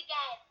glasses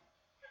again.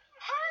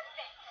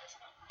 Perfect.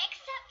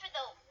 Except for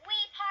the we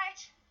part.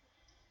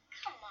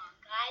 Come on,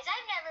 guys.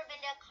 I've never been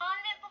to a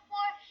convent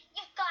before.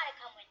 You've got to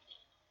come with me.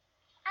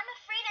 I'm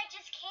afraid I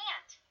just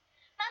can't.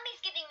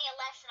 Mommy's giving me a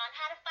lesson on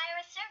how to fire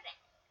a servant.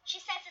 She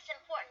says it's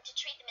important to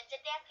treat them as if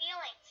they have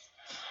feelings.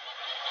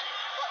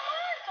 But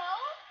Marco,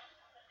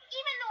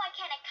 even though I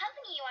can't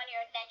accompany you on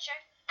your adventure,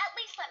 at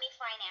least let me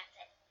finance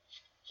it.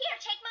 Here,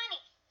 take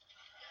money.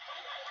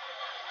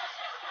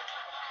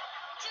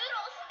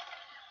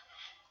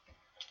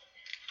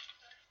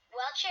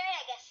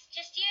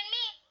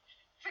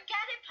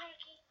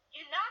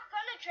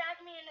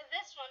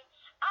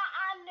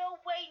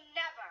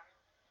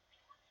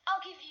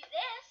 give you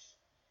this.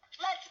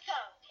 Let's go.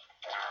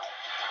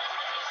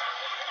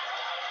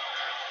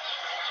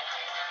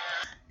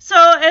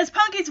 So as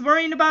Punky's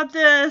worrying about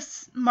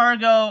this,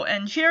 Margot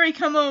and Cherry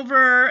come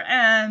over,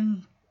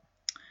 and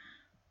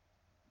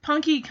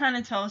Punky kind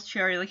of tells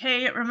Cherry, like,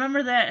 hey,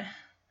 remember that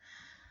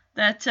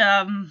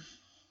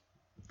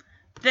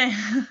thing?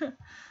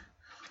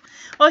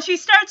 Well, she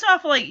starts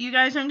off like, you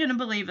guys aren't going to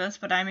believe this,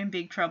 but I'm in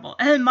big trouble.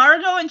 And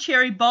Margot and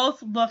Cherry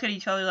both look at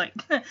each other like,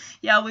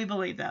 yeah, we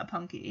believe that,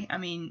 Punky. I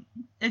mean,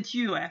 it's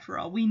you after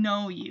all. We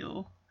know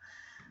you.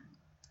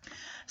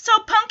 So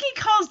Punky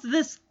calls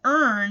this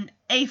urn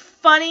a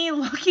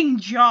funny-looking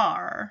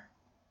jar.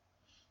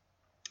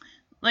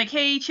 Like,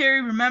 hey,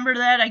 Cherry, remember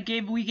that?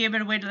 We gave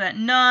it away to that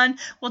nun.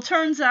 Well,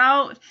 turns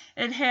out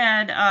it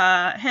had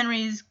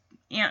Henry's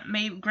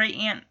great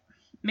aunt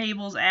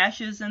Mabel's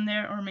ashes in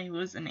there, or maybe it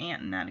was an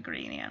aunt and not a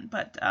great aunt.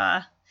 But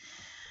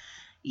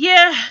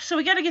yeah, so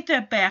we got to get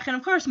that back. And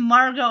of course,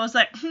 Margot is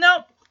like,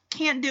 nope,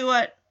 can't do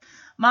it.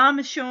 Mom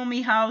is showing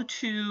me how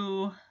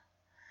to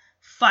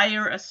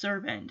fire a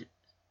servant,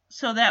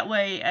 so that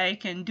way I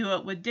can do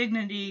it with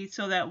dignity.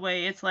 So that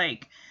way it's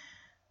like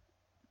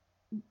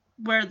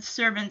where the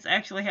servants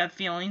actually have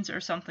feelings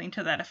or something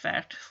to that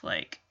effect.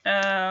 Like,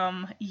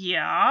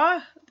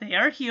 yeah, they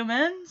are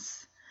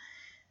humans.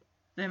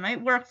 They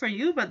might work for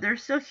you, but they're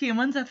still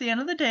humans at the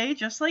end of the day,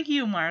 just like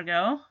you,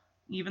 Margot,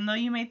 even though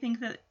you may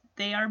think that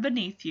they are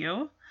beneath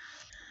you.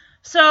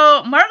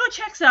 So Margot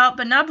checks out,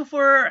 but not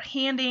before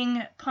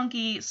handing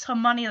Punky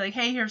some money, like,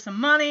 hey, here's some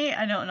money.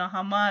 I don't know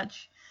how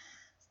much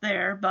it's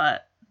there,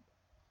 but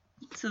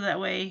so that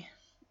way,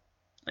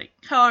 like,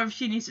 however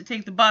she needs to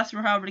take the bus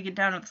or however to get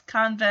down to this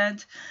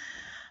convent.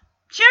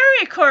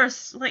 Cherry, of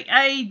course, like,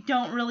 I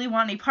don't really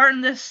want any part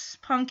in this,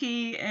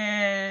 Punky,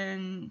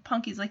 and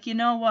Punky's like, you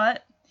know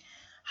what?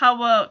 How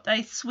about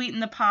I sweeten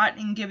the pot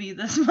and give you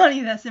this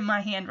money that's in my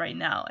hand right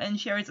now? And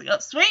Cherry's like, oh,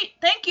 sweet,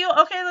 thank you,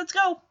 okay, let's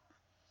go.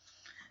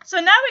 So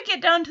now we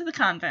get down to the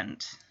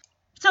convent.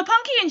 So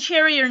Punky and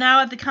Cherry are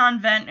now at the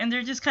convent, and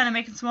they're just kind of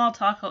making small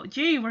talk. Oh,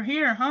 gee, we're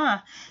here, huh?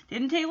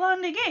 Didn't take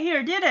long to get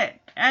here, did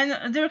it?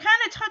 And they're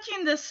kind of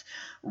touching this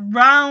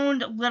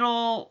round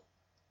little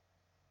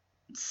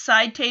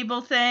side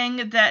table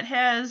thing that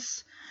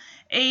has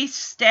a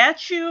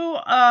statue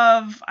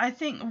of, I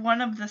think, one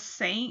of the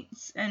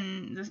saints,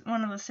 and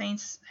one of the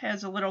saints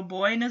has a little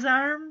boy in his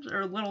arms,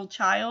 or a little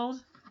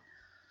child.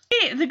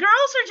 The girls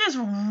are just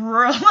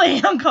really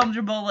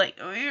uncomfortable, like,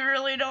 we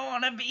really don't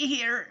want to be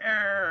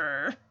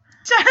here.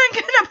 So I'm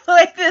gonna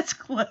play this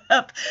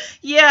clip.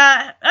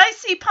 Yeah, I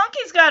see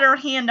Punky's got her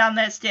hand on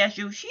that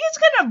statue. She's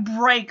gonna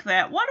break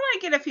that. What do I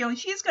get a feeling?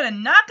 She's gonna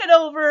knock it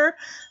over,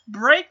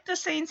 break the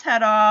saint's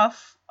head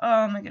off.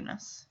 Oh my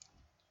goodness.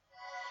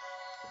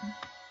 Well,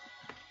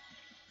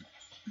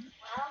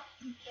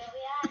 here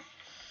we are.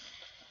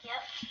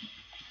 Yep,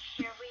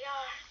 here we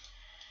are.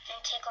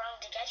 Didn't take long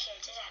to get here,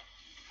 did it?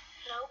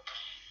 Nope.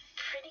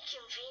 Pretty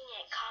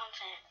convenient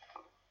convent.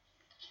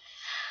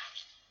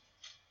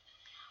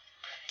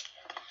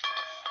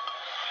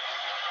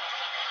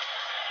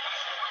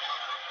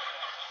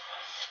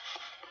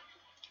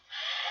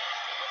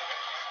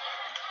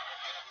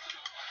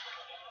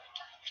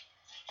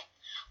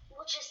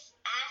 We'll just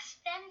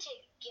ask them to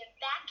give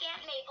back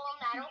Aunt Mabel,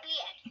 and that'll be it.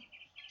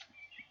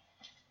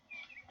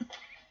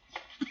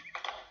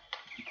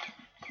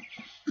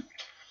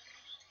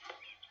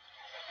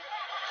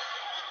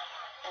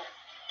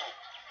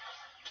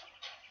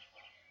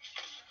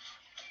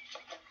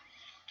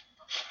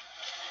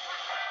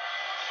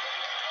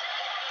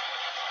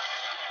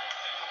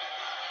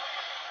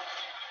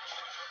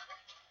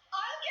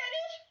 I'll get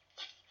it.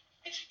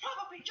 It's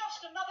probably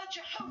just another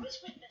Jehovah's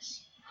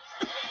Witness.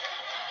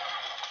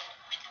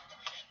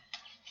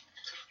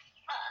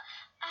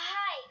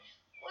 Hi.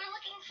 We're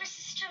looking for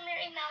Sister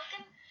Mary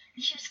Malcolm.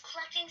 She was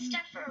collecting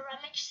stuff for a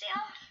rummage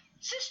sale.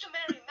 Sister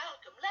Mary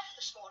Malcolm left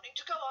this morning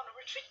to go on a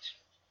retreat.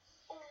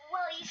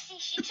 Well, you see,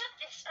 she took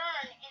this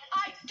urn and...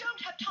 I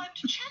don't have time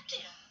to chat,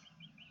 dear.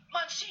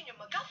 Monsignor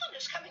McGuffin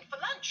is coming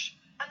for lunch,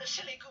 and the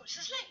silly goose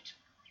is late.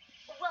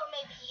 Well,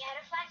 maybe he had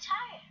a flat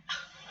tire.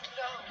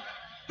 No,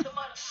 the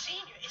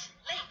Monsignor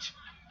isn't late.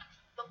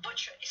 The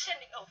butcher is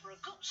sending over a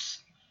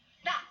goose.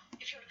 Now,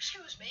 if you'll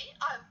excuse me,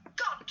 I've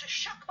got to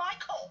shuck my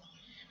coal.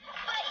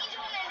 But you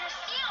don't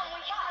understand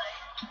when you...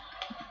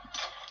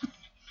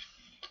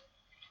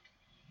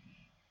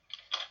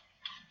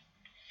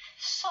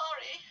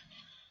 Sorry.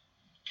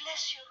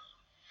 Bless you.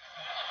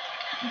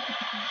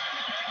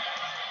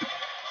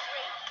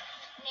 Great.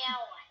 Now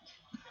what?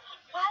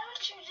 Why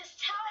don't you just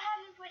tell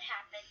Henry what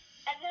happened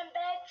and then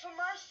beg for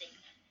mercy?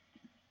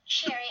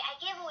 Cherry, I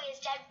gave away his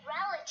dead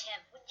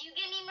relative. Would you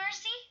give me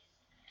mercy?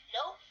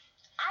 Nope.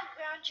 I'd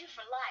ground you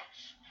for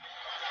life.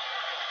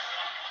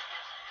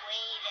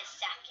 Wait a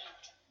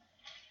second.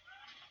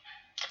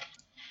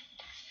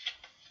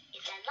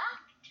 It's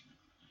unlocked.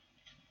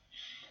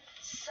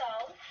 So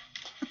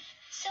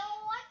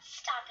what's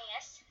stopping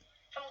us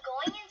from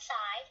going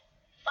inside,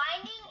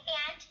 finding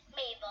Aunt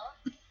Mabel,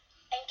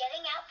 and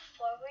getting out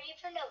before we're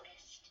even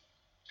noticed?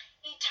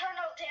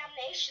 Eternal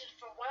damnation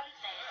for one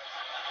thing.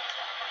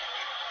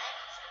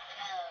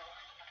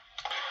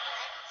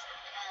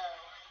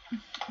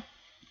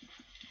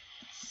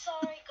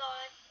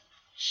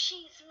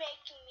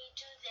 making me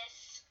do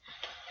this.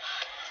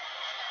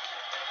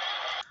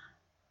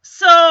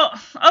 So,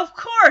 of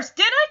course,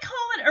 did I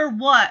call it or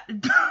what?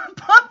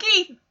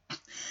 Punky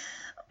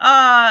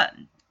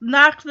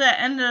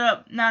ended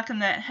up knocking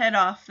that head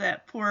off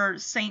that poor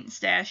Saint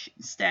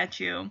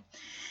statue.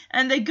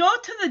 And they go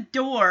to the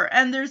door,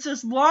 and there's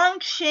this long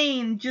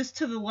chain just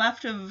to the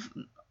left of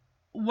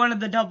one of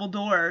the double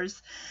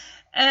doors.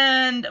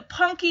 And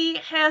Punky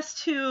has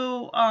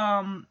to,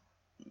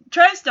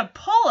 tries to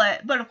pull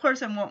it, but of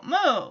course it won't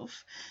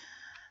move.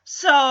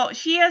 So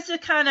she has to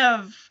kind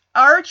of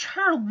arch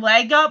her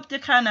leg up to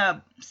kind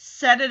of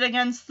set it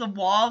against the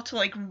wall to,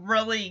 like,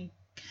 really,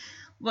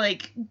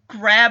 like,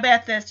 grab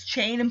at this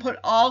chain and pull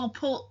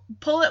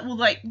it with,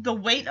 like, the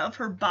weight of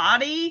her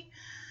body.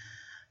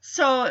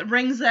 So it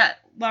rings that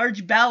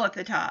large bell at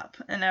the top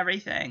and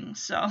everything.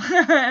 So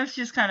it's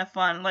just kind of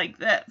fun, like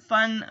that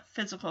fun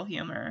physical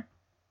humor.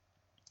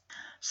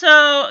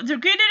 So they're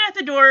greeted at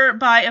the door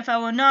by a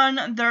fellow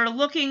nun. They're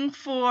looking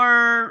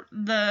for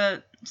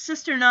the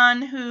sister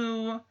nun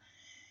who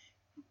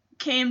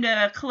came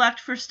to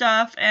collect for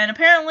stuff. And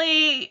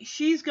apparently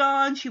she's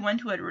gone. She went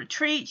to a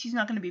retreat. She's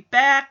not going to be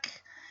back.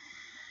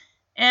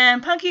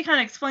 And Punky kind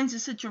of explains the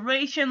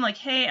situation, like,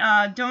 hey,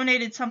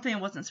 donated something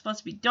that wasn't supposed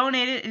to be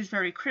donated. It's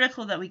very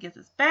critical that we get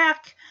this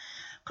back.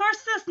 Of course,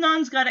 this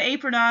nun's got an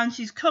apron on.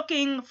 She's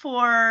cooking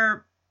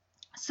for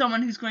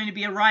someone who's going to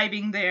be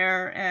arriving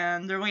there,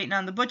 and they're waiting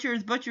on the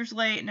butcher's. Butcher's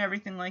late and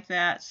everything like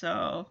that,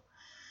 so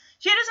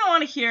she doesn't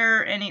want to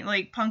hear any,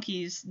 like,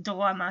 Punky's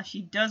dilemma.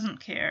 She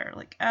doesn't care.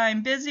 Like,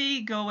 I'm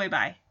busy, go away,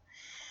 bye.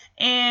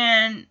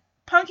 And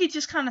Punky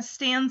just kind of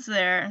stands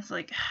there, and it's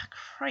like,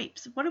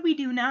 cripes, what do we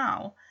do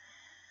now?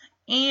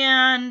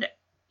 And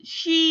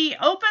she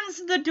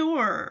opens the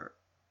door.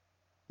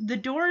 The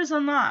door is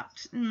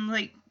unlocked. And,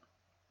 like,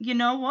 you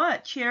know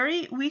what,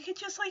 Cherry? We could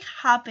just, like,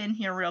 hop in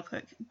here real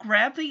quick,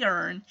 grab the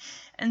urn,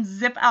 and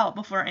zip out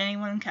before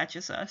anyone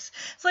catches us.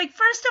 It's like,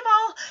 first of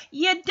all,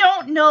 you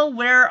don't know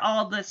where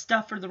all the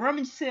stuff for the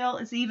rummage sale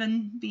is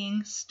even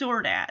being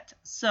stored at.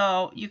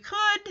 So you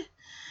could,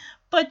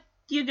 but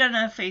you're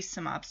gonna face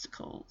some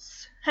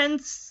obstacles.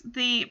 Hence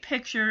the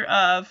picture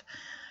of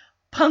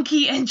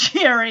Punky and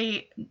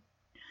Cherry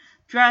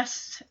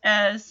dressed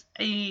as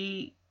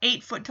a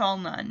 8-foot-tall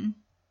nun.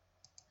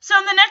 So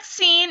in the next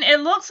scene, it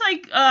looks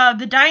like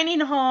the dining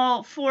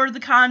hall for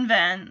the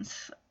convent,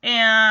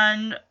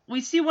 and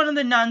we see one of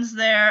the nuns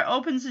there,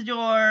 opens the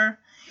door,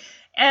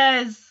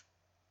 as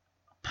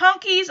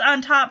Punky's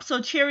on top,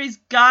 so Cherry's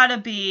gotta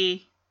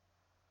be,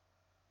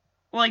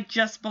 like,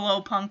 just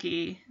below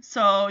Punky.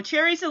 So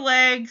Cherry's the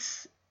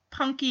legs,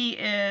 Punky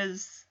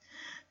is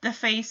the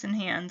face and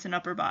hands and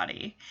upper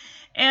body.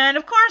 And,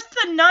 of course,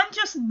 the nun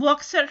just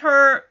looks at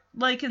her,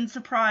 like, in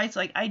surprise,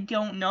 like, I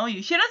don't know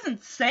you. She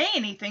doesn't say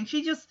anything.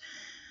 She just,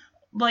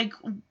 like,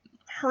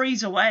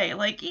 hurries away.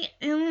 Like,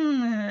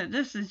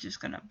 this is just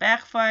gonna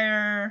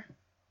backfire.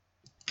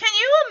 Can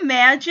you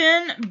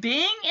imagine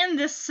being in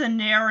this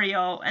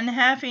scenario and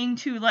having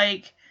to,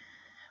 like,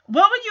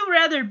 what would you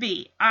rather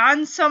be?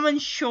 On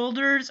someone's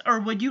shoulders, or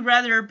would you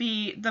rather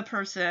be the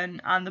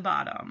person on the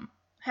bottom?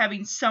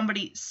 Having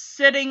somebody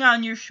sitting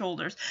on your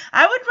shoulders.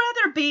 I would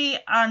rather be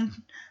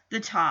on the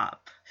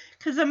top.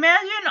 Because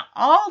imagine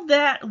all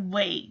that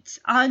weight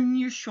on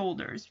your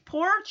shoulders.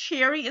 Poor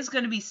Cherry is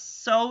going to be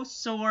so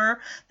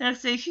sore the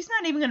next day. She's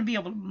not even going to be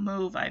able to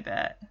move, I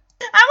bet.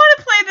 I want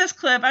to play this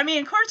clip. I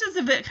mean, of course, it's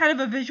a bit kind of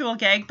a visual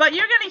gag, but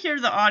you're going to hear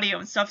the audio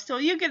and stuff, so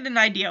you get an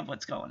idea of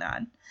what's going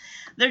on.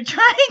 They're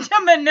trying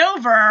to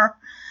maneuver.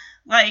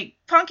 Like,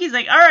 Punky's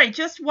like, all right,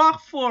 just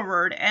walk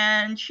forward.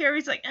 And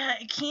Cherry's like,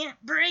 I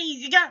can't breathe.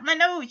 You got my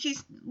nose.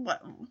 She's,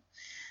 what?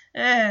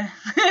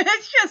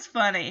 It's just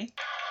funny.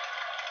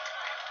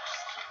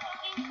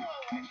 Moving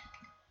forward.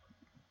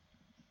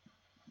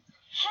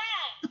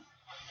 Hey,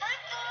 let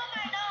go of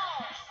my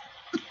nose.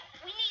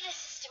 We need a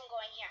system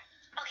going here.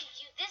 Okay,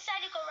 you this side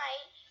to go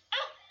right.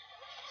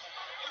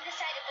 And this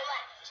side to go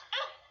left.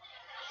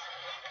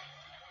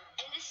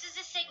 And this is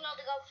a signal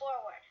to go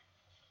forward.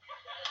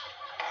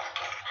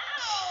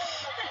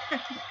 Ow!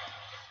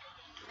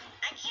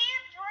 I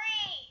can't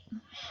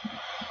breathe.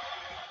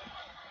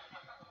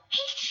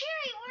 Hey,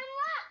 Cherry, we're in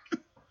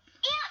luck.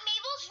 Aunt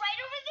Mabel's right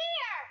over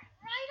there.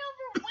 Right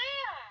over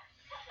where?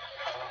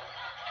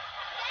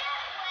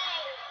 That way.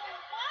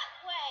 What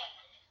way?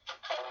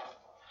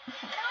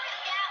 Not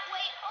that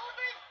way.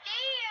 Over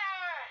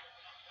there.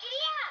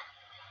 Giddy up.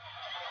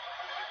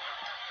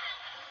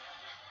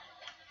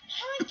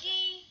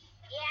 Punky.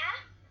 Yeah?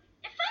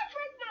 If I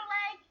break my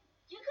leg,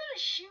 you gonna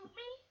shoot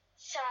me?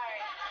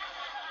 Sorry.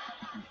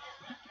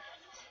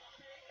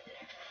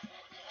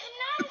 The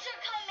nuns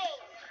are coming.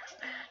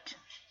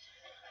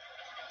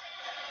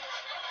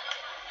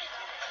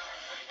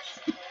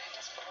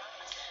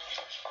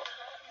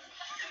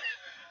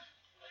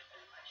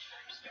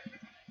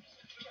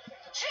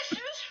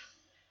 Sisters,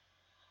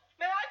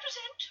 may I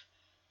present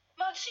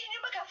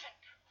Monsignor MacGuffin?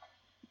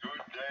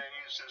 Good day,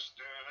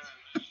 sisters.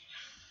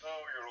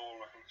 Oh, you're all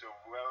looking so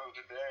well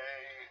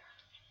today.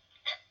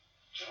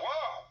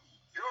 Wow,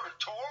 you're the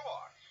tall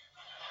one.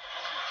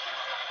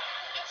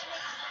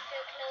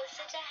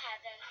 to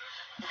heaven.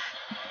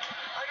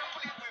 I don't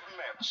believe we've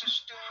met,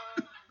 Sister.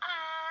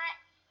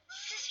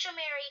 Sister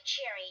Mary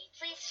Cherry.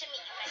 Pleased to meet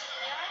you,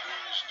 Monsignor.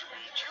 Pleased to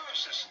meet you,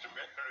 Sister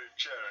Mary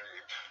Cherry.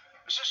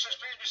 Sisters,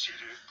 please be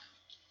seated.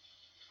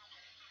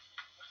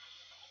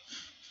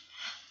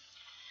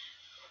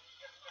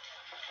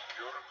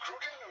 You're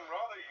recruiting them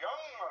rather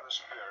young, Mother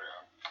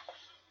Superior.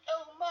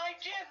 Oh, my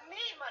dear me,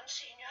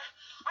 Monsignor.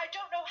 I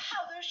don't know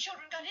how those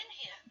children got in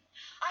here.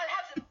 I'll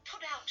have them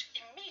put out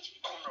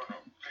immediately. Oh, no,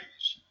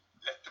 please.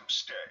 Let them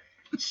stay.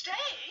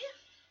 Stay?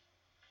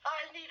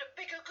 I'll need a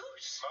bigger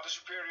goose. Mother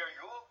Superior,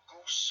 your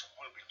goose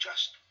will be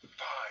just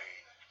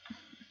fine.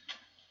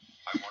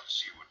 I want to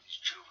see what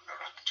these children are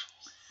up to.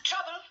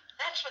 Trouble,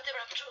 that's what they're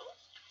up to.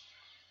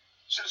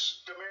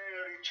 Sister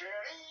Mary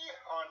Cherry,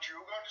 aren't you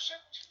going to sit?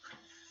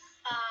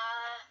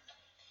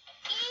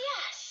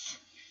 Yes.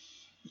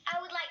 I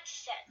would like to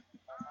sit.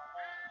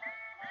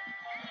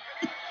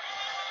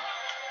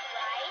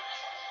 Right?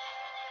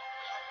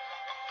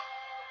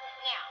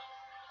 Now.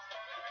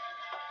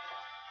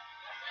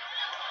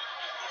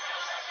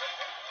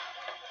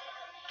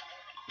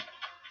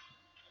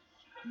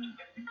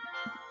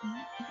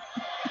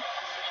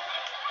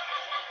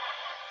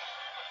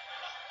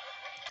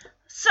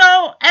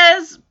 So,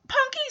 as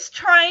Punky's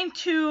trying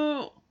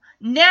to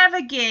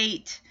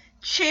navigate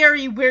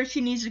Cherry where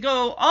she needs to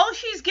go, all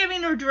she's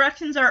giving her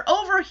directions are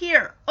over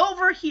here,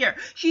 over here.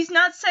 She's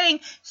not saying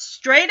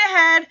straight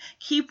ahead,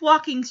 keep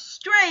walking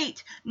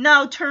straight,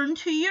 now turn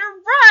to your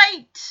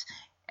right.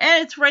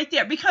 And it's right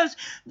there because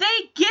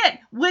they get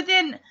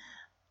within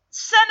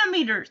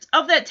centimeters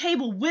of that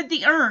table with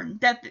the urn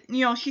that,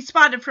 she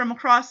spotted from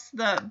across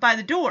by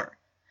the door.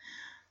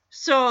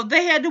 So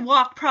they had to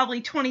walk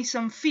probably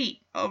 20-some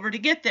feet over to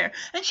get there.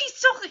 And she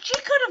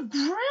could have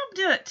grabbed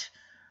it,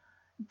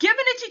 given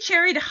it to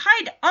Cherry to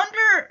hide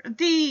under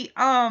the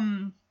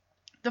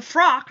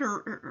frock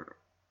or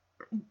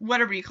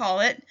whatever you call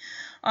it,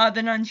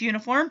 the nun's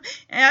uniform,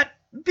 and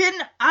been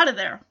out of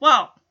there.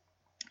 Well,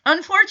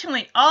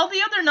 unfortunately, all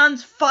the other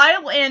nuns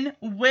file in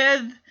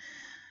with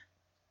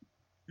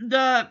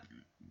the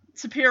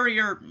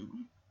superior,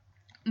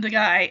 the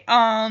guy,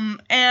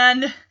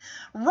 and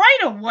right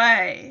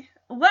away,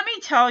 let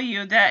me tell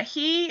you that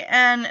he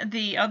and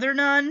the other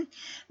nun,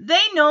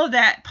 they know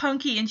that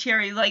Punky and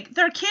Cherry,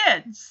 they're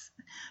kids,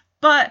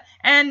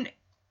 and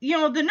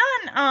the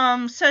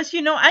nun, says,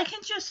 I can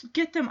just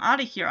get them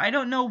out of here, I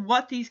don't know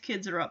what these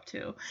kids are up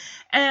to,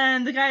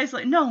 and the guy's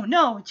like,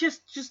 no,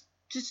 just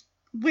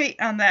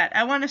wait on that,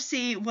 I want to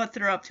see what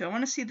they're up to, I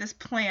want to see this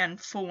plan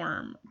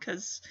form,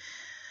 because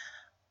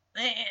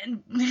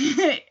and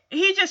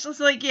he just was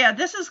like, yeah,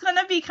 this is going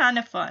to be kind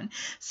of fun.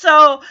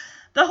 So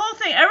the whole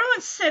thing,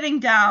 everyone's sitting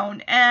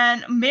down,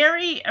 and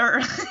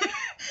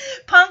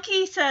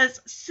Punky says,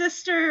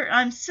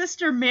 I'm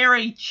Sister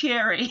Mary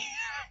Cherry.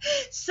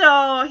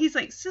 So he's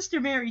like,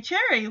 Sister Mary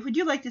Cherry, would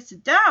you like to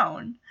sit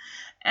down?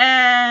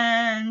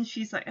 And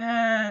she's like,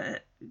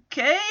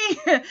 okay.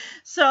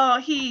 So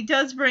he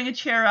does bring a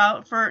chair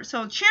out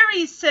so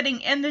Cherry's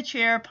sitting in the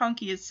chair,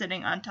 Punky is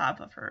sitting on top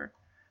of her.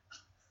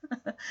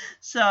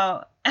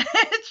 So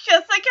it's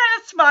just they kind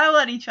of smile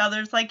at each other.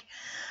 It's like,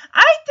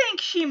 I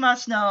think she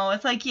must know.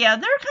 It's like, yeah,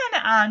 they're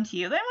kind of onto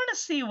you. They want to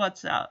see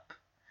what's up.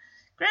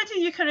 Granted,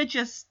 you could have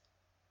just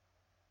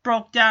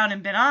broke down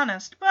and been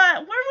honest, but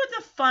where would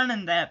the fun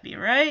in that be,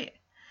 right?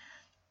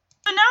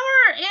 So now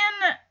we're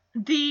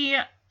in the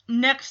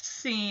next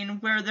scene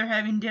where they're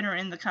having dinner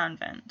in the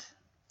convent.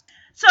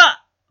 So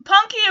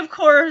Punky, of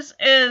course,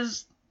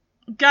 is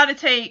got to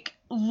take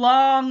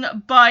long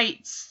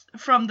bites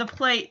from the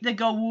plate that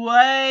go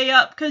way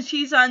up because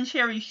she's on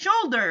Cherry's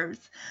shoulders.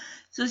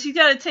 So she's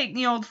got to take,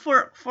 the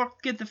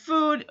fork, get the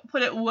food,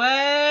 put it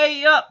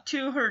way up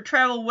to her,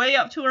 travel way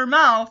up to her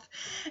mouth.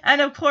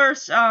 And of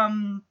course,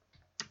 the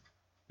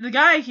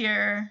guy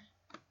here,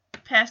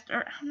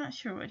 Pastor, I'm not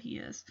sure what he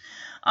is,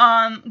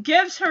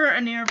 gives her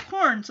an ear of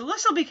corn. So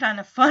this will be kind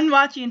of fun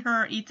watching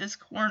her eat this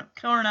corn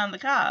on the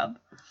cob.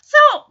 So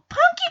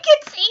Punky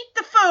gets to eat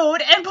the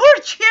food, and poor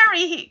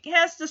Cherry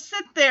has to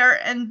sit there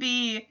and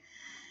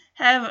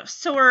have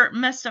sore,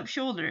 messed up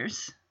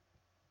shoulders.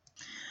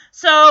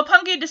 So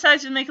Punky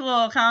decides to make a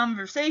little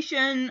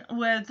conversation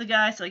with the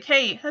guy. It's like,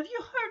 hey, have you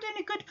heard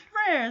any good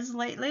prayers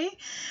lately?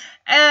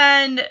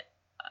 And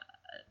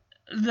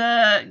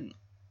the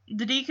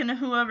deacon or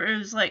whoever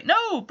is like,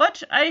 no,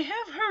 but I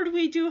have heard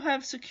we do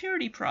have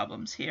security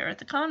problems here at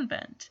the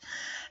convent.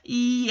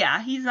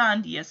 Yeah, he's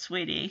on to you,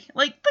 sweetie.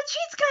 But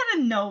she's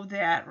gotta know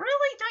that. Really?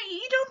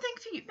 You don't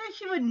think that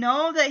she would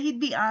know that he'd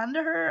be on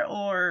to her?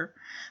 Or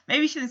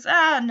maybe she thinks,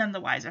 none the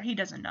wiser. He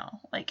doesn't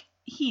know.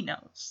 He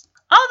knows.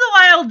 All the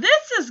while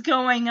this is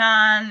going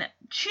on,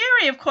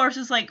 Cherry, of course,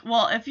 is like,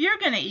 well, if you're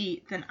gonna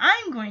eat, then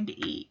I'm going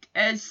to eat.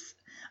 As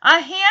a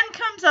hand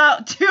comes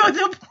out to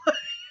the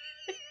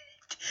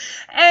plate,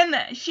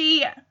 and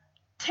she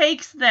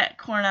takes that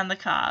corn on the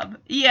cob.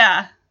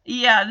 Yeah,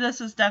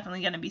 this is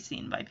definitely going to be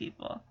seen by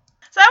people.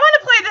 So I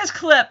want to play this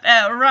clip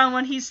around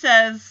when he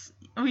says,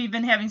 we've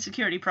been having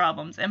security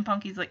problems, and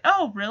Punky's like,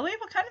 oh, really?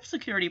 What kind of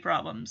security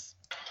problems?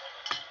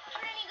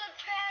 Heard any good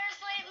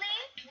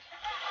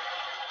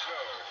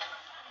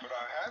But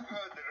I have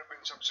heard there have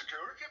been some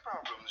security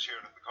problems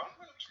here at the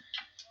convent.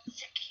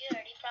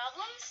 Security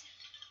problems?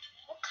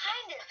 What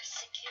kind of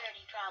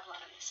security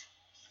problems?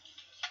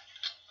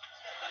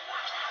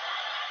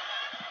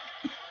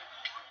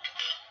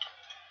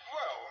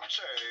 Well,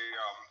 say,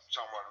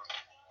 someone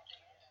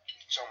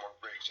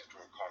breaks into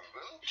a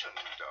convent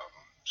and,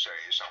 say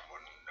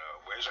someone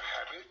wears a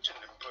habit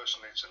and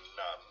impersonates a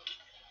nun.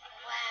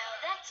 Wow,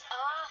 that's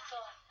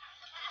awful.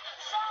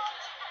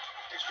 Salt!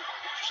 Excuse me,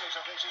 did you say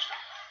something, sister?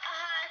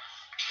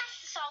 Pass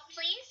the salt,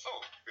 please.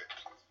 Oh, yes.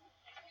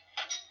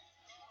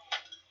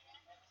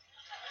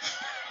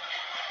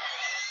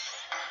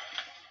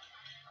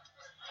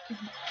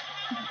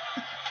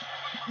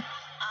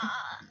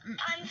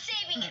 I'm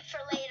saving it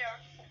for later.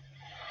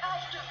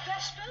 After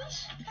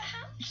Vespers,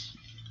 perhaps?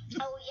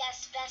 Oh,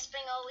 yes,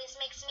 Vespering always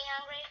makes me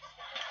hungry.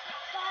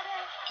 But,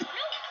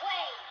 no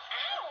way.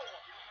 Ow!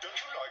 Don't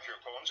you like your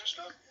corn,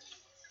 sister?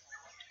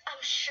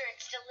 I'm sure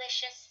it's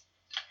delicious.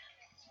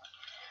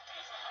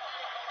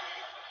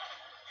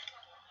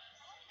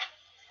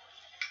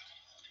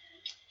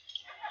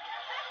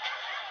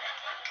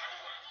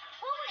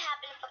 What would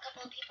happen if a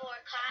couple of people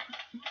were caught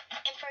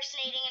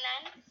impersonating a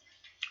nun?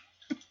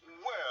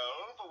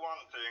 Well, for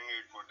one thing,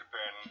 it would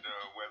depend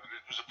whether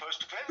it was a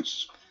first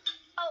offense.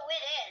 Oh,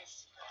 it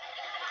is.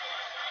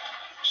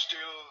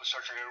 Still,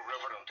 such an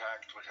irreverent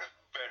act would have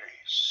very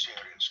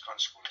serious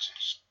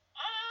consequences.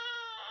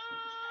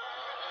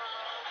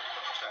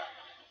 What's that?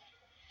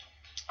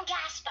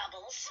 Gas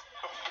bubbles.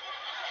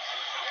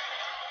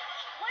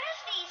 What if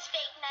these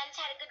fake nuns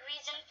had a good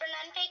reason for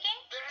nun faking?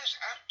 There is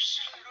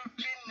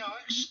absolutely no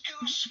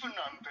excuse for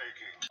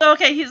nun-faking.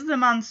 Okay, he's the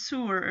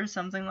Monsieur or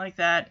something like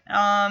that.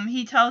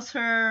 He tells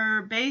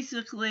her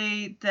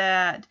basically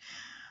that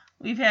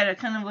we've had a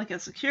kind of like a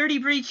security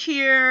breach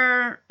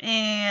here,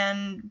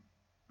 and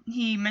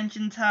he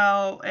mentions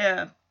how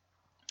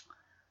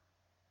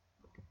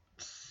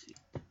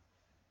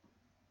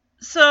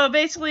so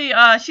basically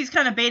she's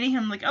kind of baiting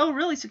him like, oh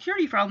really,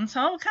 security problems,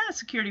 huh? What kind of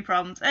security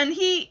problems? And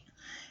he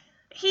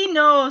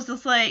knows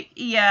it's like,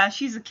 yeah,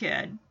 she's a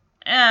kid.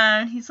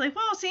 And he's like,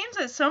 well, it seems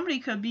that somebody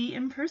could be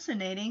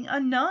impersonating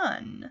a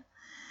nun.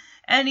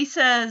 And he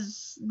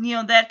says, you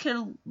know, that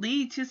could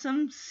lead to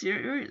some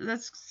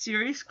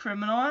serious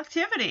criminal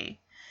activity.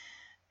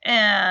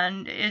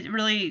 And it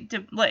really,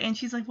 and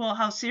she's like, well,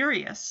 how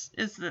serious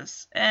is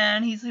this?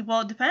 And he's like,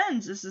 well, it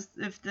depends.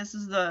 If this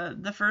is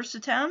the first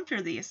attempt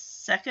or the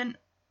second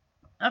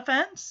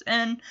offense.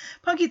 And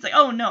Punky's like,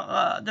 oh,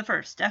 no, the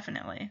first,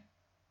 definitely.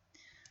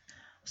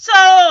 So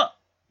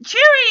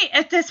Cherry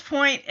at this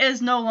point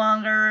is no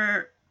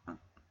longer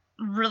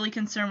really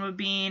concerned with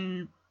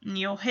being,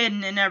 you know,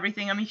 hidden and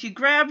everything. I mean, she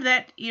grabbed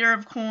that ear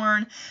of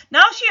corn.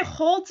 Now she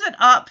holds it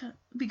up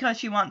because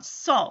she wants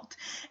salt.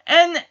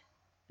 And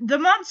the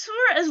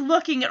Monsieur is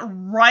looking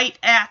right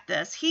at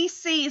this. He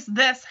sees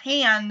this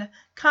hand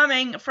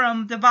coming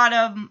from the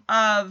bottom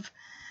of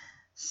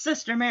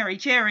Sister Mary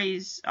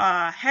Cherry's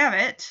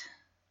habit.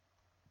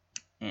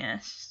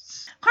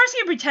 Yes. Of course,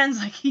 he pretends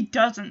like he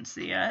doesn't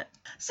see it.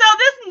 So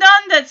this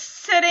nun that's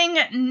sitting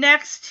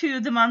next to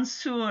the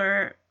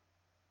Monsieur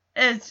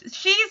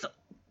she's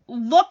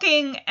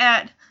looking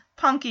at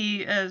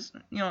Punky as,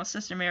 you know,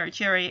 Sister Mary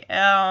Cherry,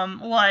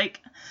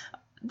 like,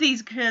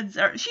 these kids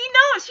are, she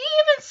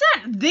even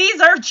said,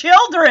 these are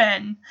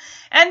children.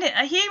 And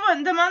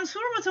the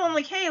Monsieur was going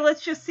like, hey,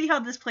 let's just see how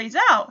this plays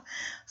out.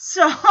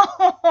 So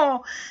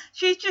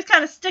she's just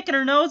kind of sticking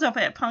her nose up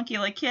at Punky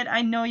like, kid,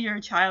 I know you're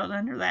a child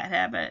under that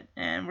habit,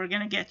 and we're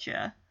gonna get you.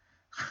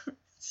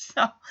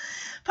 So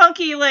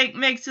Punky, like,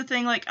 makes the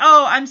thing like,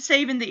 oh, I'm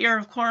saving the ear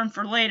of corn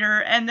for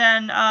later. And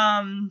then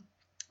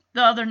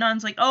the other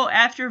nun's like, oh,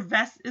 after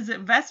is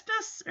it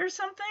Vespus or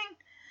something?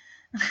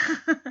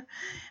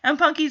 And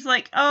Punky's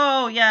like,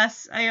 oh,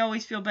 yes, I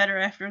always feel better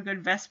after a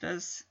good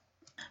Vespus.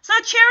 So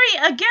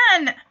Cherry,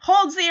 again,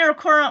 holds the ear of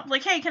corn up,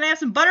 like, hey, can I have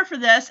some butter for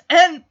this?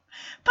 And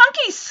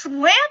Punky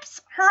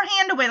slaps her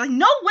hand away, like,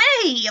 no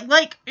way!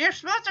 Like, you're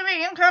supposed to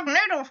be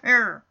incognito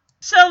here.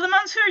 So the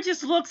Monsieur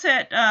just looks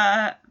at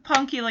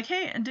Punky like,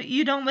 hey,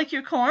 you don't like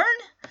your corn?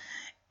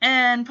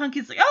 And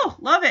Punky's like, oh,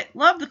 love it,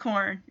 love the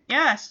corn.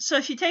 Yes. So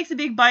she takes a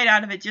big bite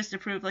out of it just to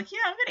prove, like, yeah,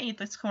 I'm gonna eat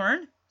this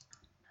corn.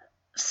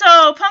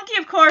 So Punky,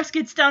 of course,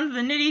 gets down to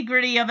the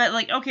nitty-gritty of it,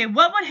 like, okay,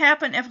 what would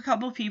happen if a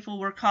couple people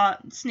were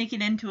caught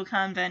sneaking into a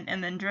convent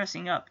and then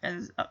dressing up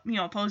as, you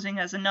know, posing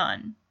as a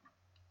nun?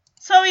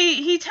 So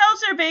he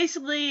tells her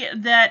basically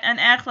that an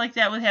act like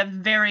that would have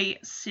very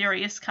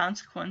serious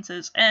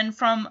consequences. And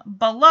from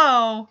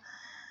below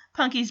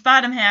Punky's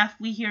bottom half,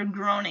 we hear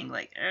groaning,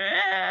 like,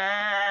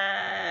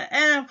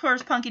 and of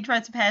course Punky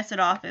tries to pass it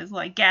off as,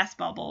 like, gas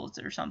bubbles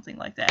or something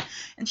like that.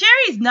 And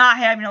Cherry's not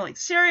having, like,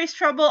 serious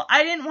trouble.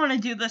 I didn't want to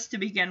do this to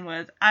begin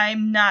with.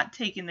 I'm not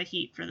taking the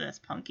heat for this,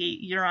 Punky.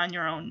 You're on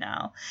your own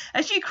now.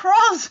 As she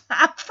crawls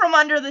out from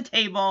under the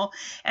table,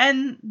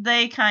 and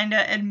they kind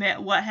of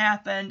admit what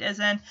happened, as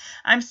in,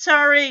 I'm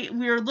sorry,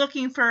 we were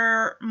looking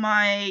for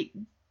my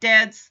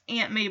Dad's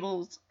Aunt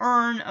Mabel's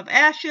urn of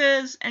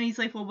ashes, and he's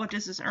like, well, what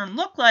does this urn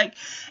look like?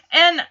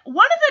 And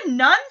one of the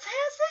nuns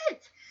has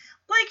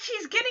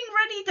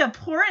to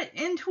pour it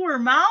into her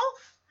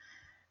mouth.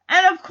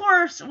 And of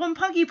course, when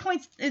Punky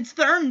points, it's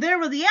the urn there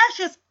with the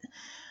ashes.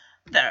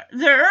 The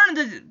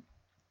urn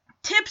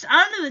tips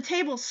onto the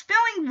table,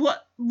 spilling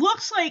what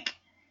looks like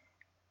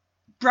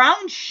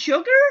brown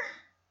sugar?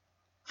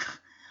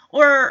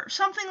 Or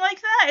something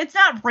like that. It's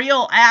not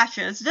real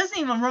ashes. It doesn't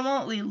even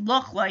remotely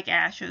look like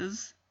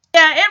ashes.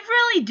 Yeah, it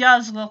really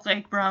does look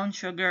like brown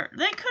sugar.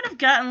 They could have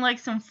gotten like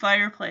some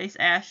fireplace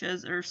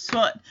ashes or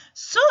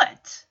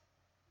soot.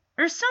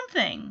 Or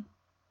something.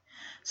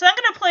 So I'm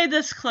going to play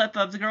this clip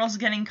of the girls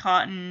getting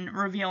caught and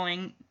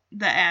revealing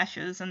the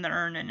ashes and the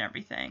urn and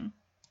everything.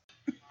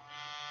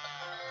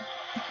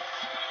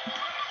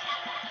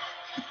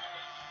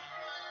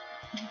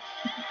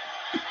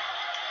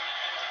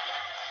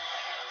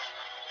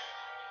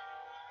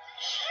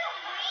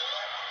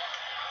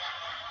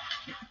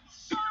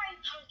 Sorry,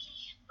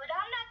 Punky, but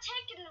I'm not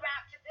taking the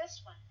rap for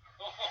this one.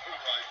 All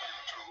right, you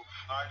two.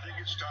 I think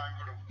it's time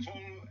for a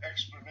full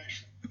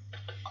explanation.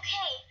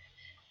 Okay.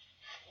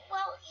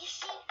 Well, you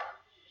see,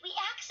 we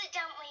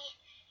accidentally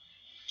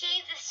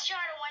gave this jar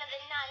to one of the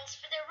nuns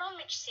for their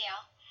rummage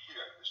sale.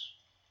 Yes.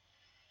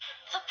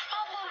 The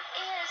problem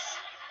is,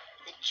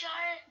 the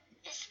jar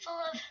is full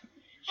of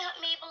Aunt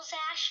Mabel's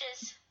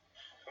ashes.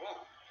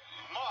 Oh,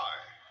 my.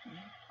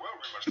 Well,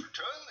 we must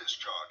return this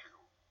jar to you.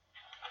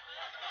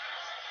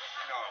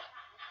 Now,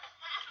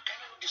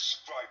 can you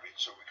describe it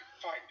so we can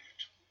find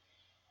it?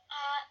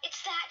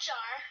 It's that jar.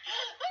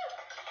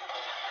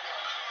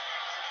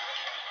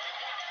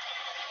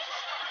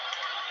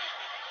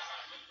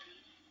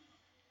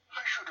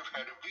 I should have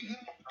had a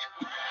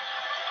V8.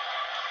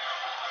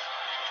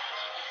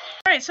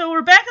 Alright, so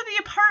we're back at the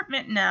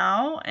apartment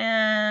now,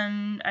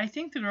 and I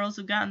think the girls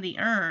have gotten the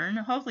urn.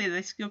 Hopefully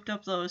they scooped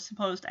up those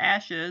supposed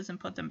ashes and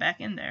put them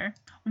back in there.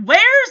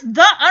 Where's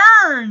the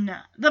urn?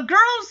 The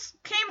girls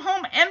came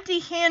home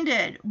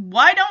empty-handed.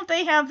 Why don't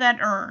they have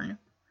that urn?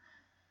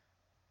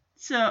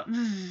 So,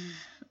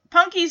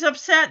 Punky's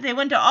upset. They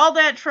went to all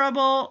that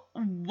trouble.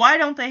 Why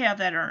don't they have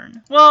that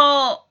urn?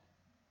 Well,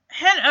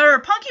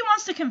 Punky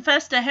wants to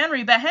confess to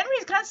Henry, but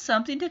Henry's got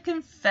something to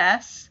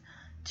confess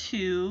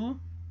to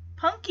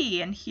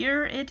Punky, and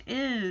here it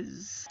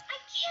is. I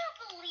can't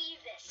believe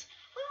this.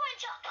 We went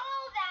to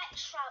all that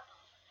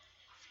trouble.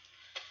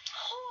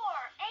 Poor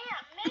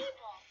Aunt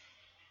Mabel.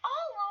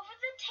 All over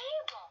the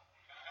table.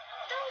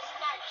 Those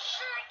nuns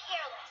sure are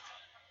careless.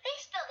 They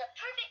spilled a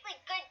perfectly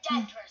good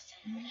dead person.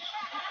 You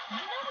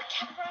know what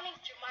kept running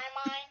through my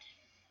mind?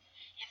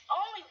 If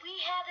only we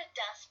had a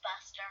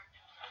dustbuster.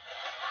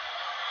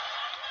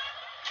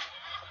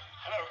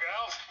 Hello,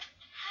 girls.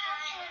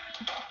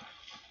 Hi.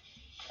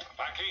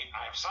 Punky,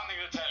 I have something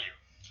to tell you.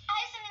 I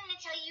have something to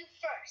tell you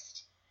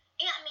first.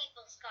 Aunt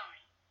Mabel's gone.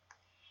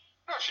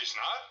 No, she's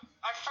not.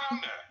 I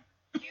found her.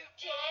 You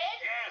did?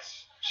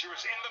 Yes, she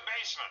was in the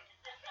basement.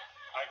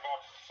 I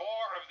bought 4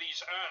 of these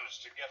urns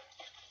to get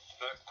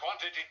the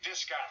quantity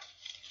discount.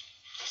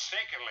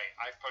 Mistakenly,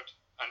 I put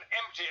an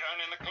empty urn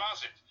in the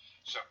closet.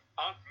 So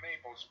Aunt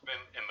Mabel's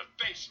been in the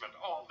basement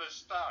all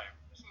this time.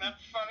 Isn't that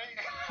funny?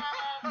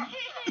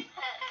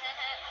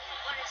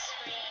 What a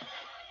scream.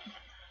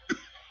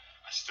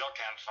 I still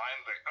can't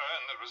find the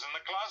urn that was in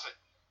the closet.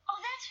 Oh,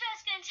 that's what I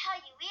was going to tell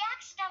you. We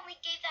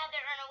accidentally gave the other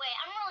urn away.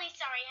 I'm really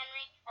sorry,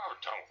 Henry. Oh,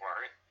 don't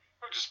worry.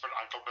 We'll just put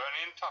Uncle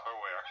Bernie in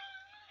Tupperware.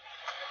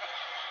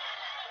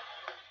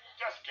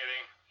 Just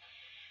kidding.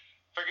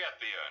 Forget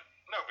the urn.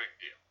 No big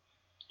deal.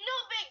 No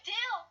big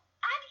deal.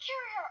 I had to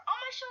carry her on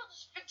my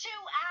shoulders for 2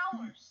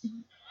 hours.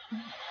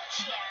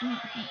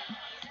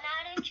 Jerry's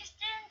not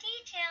interested in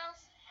details.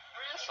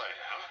 Oh, yes, I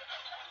am.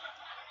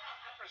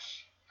 What's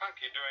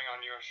Punky doing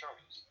on your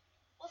shoulders?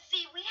 Well,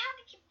 see, we had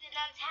to keep the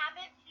nun's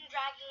habit from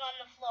dragging on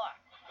the floor.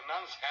 The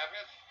nun's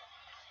habit?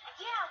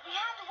 Yeah, we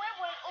had to wear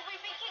one or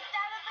we'd be kicked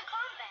out of the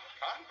convent.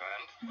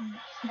 Convent?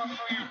 What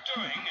were you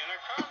doing in a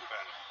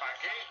convent,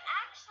 Punky?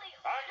 Actually,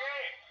 Punky!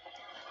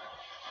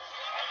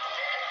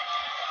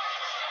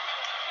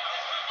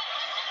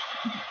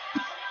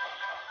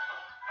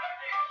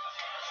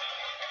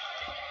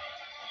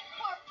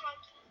 poor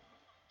Punky.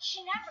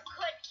 She never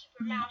could keep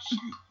her mouth shut.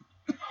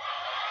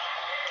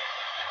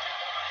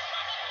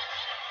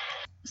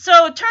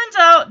 So it turns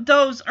out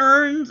those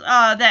urns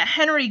that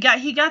Henry got,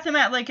 he got them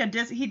at like a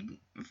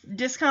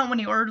discount when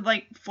he ordered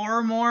like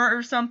 4 more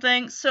or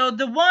something. So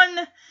the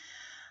one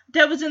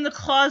that was in the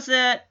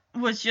closet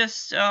was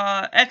just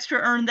extra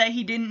urn that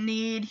he didn't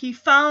need. He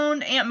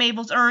found Aunt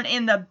Mabel's urn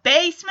in the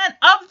basement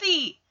of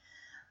the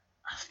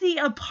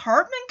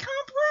apartment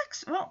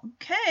complex. Well,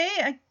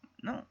 okay,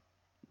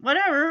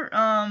 whatever.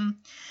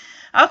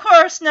 Of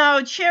course,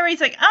 now Cherry's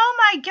like, oh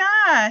my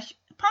gosh,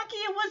 Punky,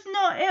 it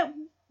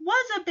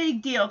was a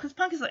big deal, because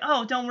Punky's like,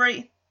 oh, don't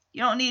worry,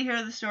 you don't need to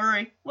hear the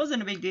story,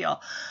 wasn't a big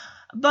deal.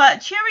 But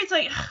Cherry's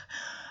like,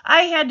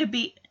 I had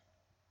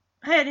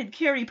to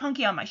carry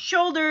Punky on my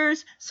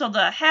shoulders so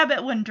the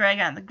habit wouldn't drag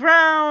on the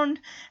ground,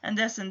 and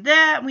this and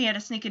that. We had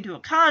to sneak into a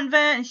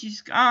convent, and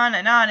she's on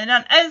and on and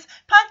on, as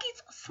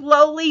Punky's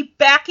slowly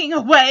backing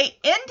away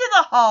into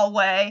the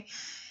hallway,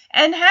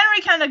 And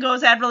Henry kind of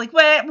goes at her like,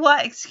 wait,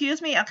 what? Excuse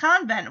me? A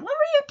convent? What were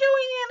you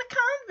doing in a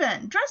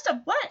convent? Dressed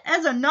up what?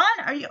 As a nun?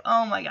 Are you?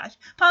 Oh my gosh.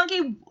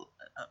 Punky,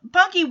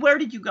 where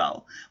did you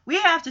go? We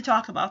have to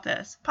talk about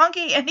this.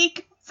 Punky, and he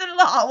goes into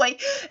the hallway,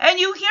 and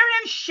you hear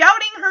him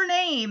shouting her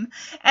name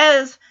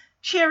as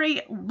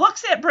Cherry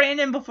looks at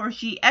Brandon before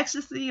she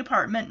exits the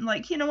apartment, and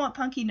like, you know what?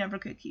 Punky never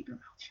could keep her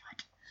mouth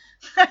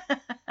shut.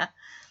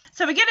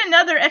 So we get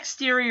another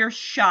exterior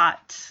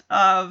shot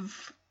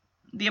of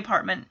the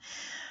apartment.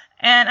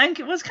 And I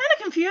was kind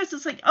of confused.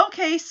 It's like,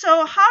 okay,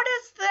 so how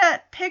does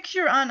that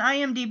picture on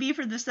IMDb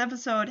for this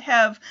episode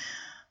have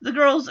the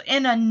girls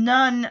in a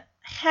nun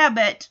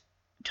habit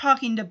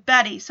talking to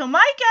Betty? So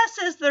my guess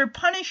is their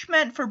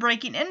punishment for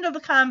breaking into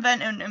the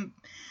convent and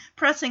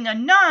impressing a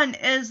nun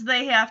is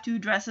they have to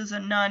dress as a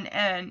nun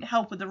and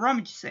help with the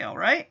rummage sale,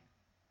 right?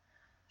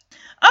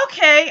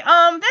 Okay,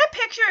 that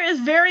picture is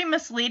very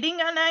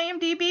misleading on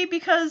IMDb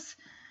because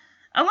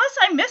unless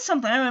I missed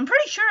something, I'm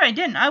pretty sure I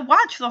didn't. I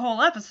watched the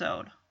whole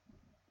episode.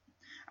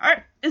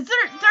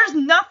 There's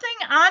nothing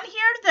on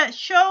here that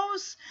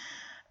shows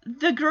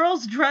the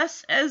girls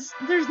dress as,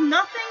 there's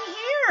nothing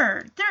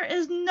here. There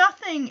is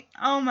nothing.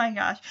 Oh my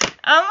gosh.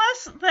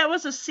 Unless that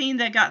was a scene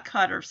that got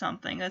cut or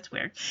something. That's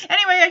weird.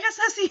 Anyway, I guess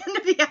that's the end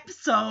of the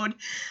episode.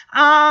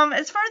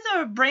 As far as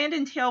the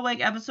Brandon Tailwag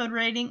episode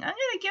rating, I'm going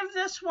to give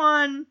this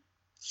one,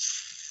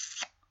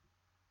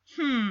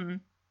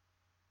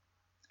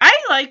 I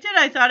liked it.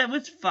 I thought it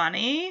was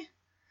funny.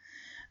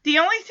 The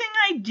only thing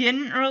I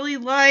didn't really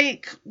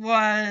like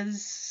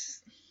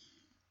was,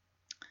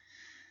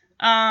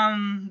 what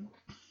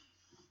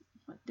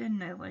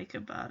didn't I like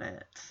about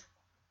it?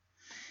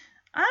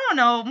 I don't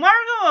know.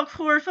 Margot, of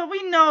course, but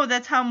we know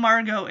that's how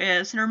Margot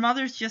is. And her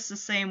mother's just the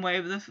same way.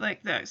 With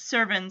like, the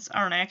servants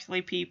aren't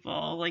actually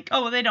people. Like,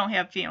 oh, they don't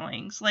have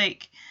feelings.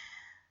 Like,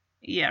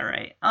 yeah,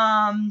 right.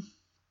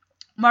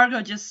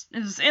 Margot just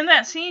is in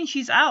that scene.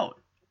 She's out.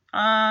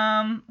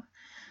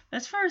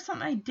 As far as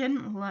something I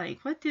didn't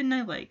like, what didn't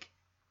I like?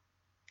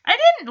 I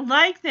didn't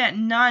like that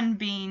nun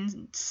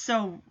being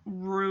so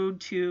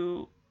rude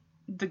to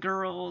the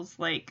girls.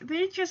 Like,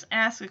 they just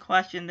asked a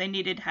question, they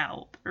needed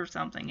help or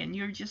something, and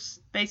you're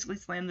just basically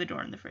slammed the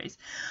door in the face.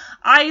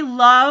 I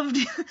loved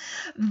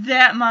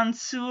that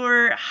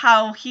Mansoor,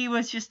 how he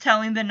was just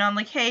telling the nun,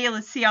 like, hey,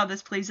 let's see how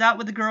this plays out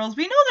with the girls.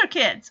 We know they're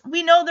kids.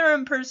 We know they're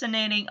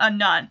impersonating a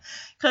nun,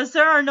 because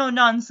there are no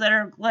nuns that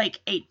are,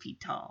 like, 8 feet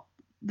tall.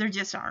 There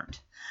just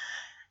aren't.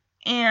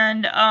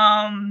 And,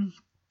 I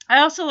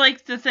also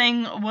like the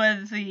thing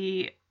with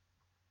the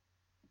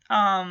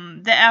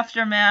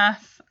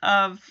aftermath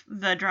of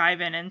the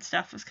drive-in and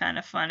stuff was kind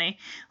of funny.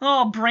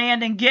 Little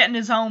Brandon getting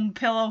his own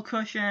pillow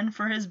cushion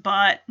for his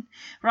butt,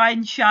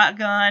 riding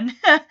shotgun,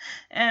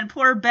 and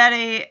poor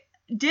Betty,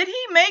 did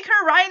he make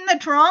her ride in the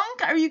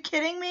trunk? Are you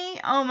kidding me?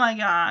 Oh my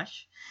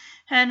gosh.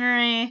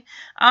 Henry,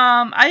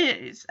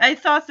 I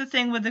thought the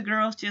thing with the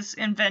girls just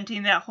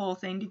inventing that whole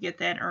thing to get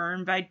that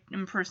urn by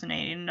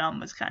impersonating them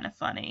was kind of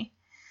funny.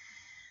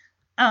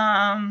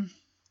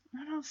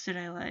 What else did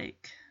I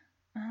like?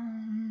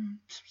 I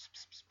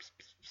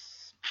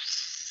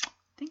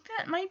think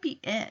that might be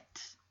it.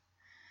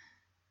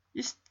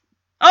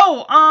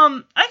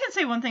 I can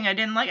say one thing I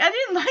didn't like. I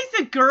didn't like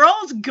the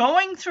girls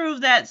going through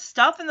that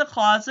stuff in the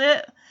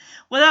closet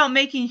without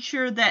making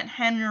sure that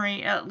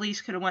Henry at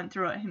least could have went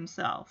through it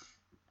himself.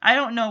 I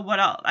don't know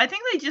what else. I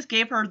think they just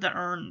gave her the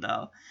urn,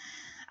 though.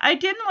 I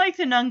didn't like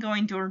the nun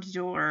going door to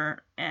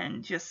door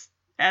and just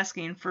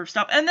asking for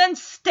stuff. And then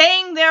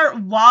staying there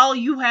while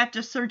you have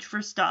to search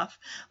for stuff.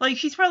 Like,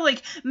 she's probably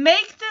like,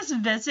 make this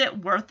visit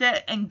worth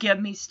it and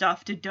give me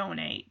stuff to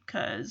donate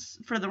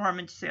for the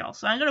rummage sale.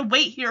 So I'm going to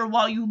wait here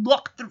while you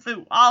look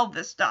through all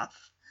this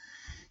stuff.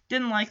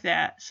 Didn't like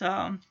that.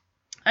 So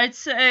I'd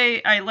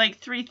say I like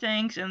 3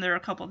 things, and there are a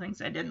couple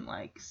things I didn't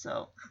like.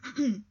 So...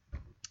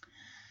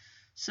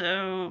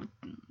 So,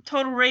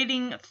 total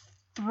rating,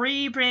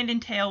 3 Brandon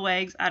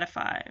Tailwags out of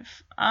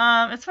 5.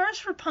 As far as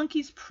for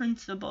Punky's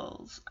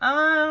principles,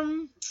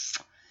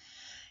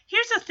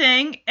 here's the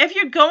thing. If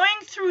you're going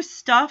through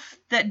stuff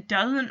that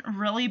doesn't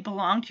really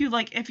belong to you,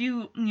 like if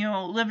you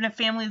live in a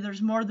family,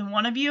 there's more than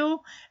one of you,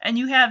 and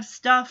you have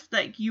stuff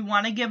that you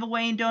want to give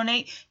away and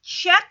donate,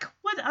 check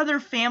with other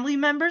family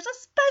members,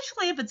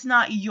 especially if it's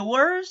not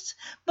yours,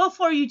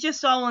 before you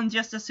just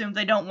assume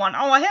they don't want,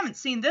 I haven't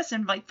seen this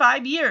in like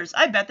 5 years.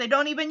 I bet they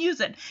don't even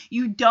use it.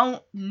 You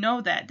don't know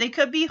that. They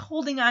could be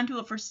holding on to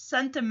it for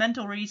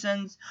sentimental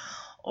reasons,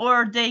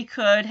 or they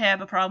could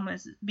have a problem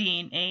with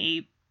being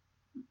a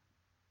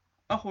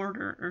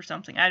hoarder or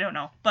something. I don't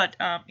know. But,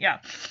 yeah.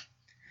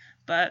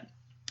 But,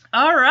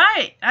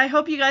 alright. I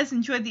hope you guys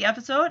enjoyed the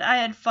episode. I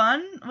had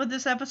fun with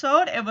this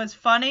episode. It was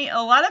funny. A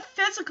lot of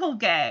physical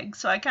gags.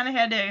 So I kind of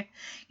had to,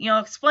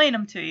 explain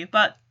them to you.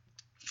 But,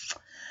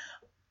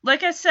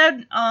 like I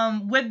said,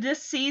 with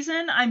this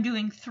season, I'm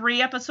doing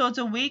 3 episodes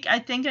a week. I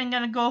think I'm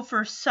going to go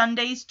for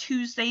Sundays,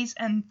 Tuesdays,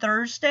 and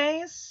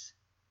Thursdays.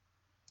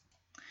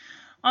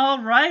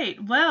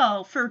 Alright,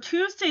 well, for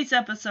Tuesday's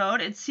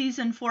episode, it's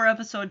Season 4,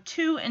 Episode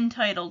 2,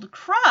 entitled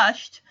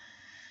Crushed.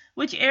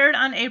 which aired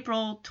on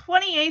April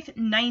 28th,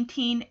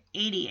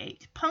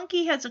 1988.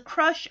 Punky has a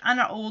crush on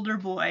an older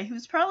boy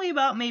who's probably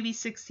about maybe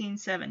 16,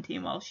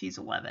 17 while she's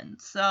 11.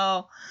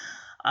 So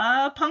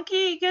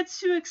Punky gets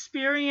to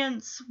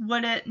experience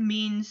what it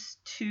means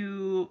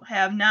to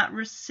have not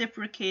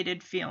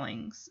reciprocated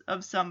feelings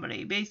of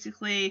somebody.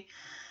 Basically,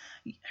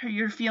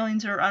 your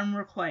feelings are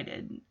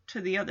unrequited to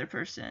the other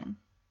person.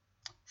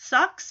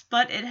 Sucks,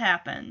 but it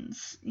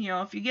happens. You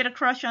know, if you get a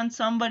crush on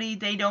somebody,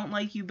 they don't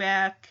like you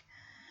back,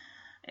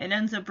 it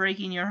ends up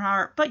breaking your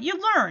heart. But you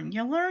learn,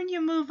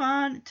 you move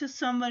on to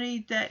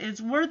somebody that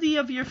is worthy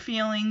of your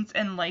feelings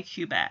and likes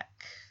you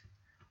back.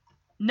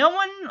 No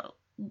one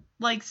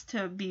likes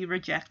to be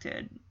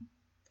rejected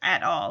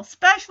at all,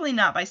 especially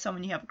not by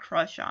someone you have a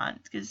crush on,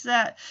 because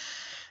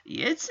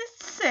it's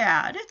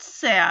sad. It's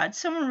sad.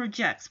 Someone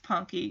rejects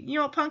Punky. You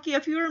know, Punky,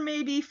 if you were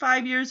maybe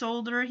 5 years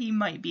older, he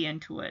might be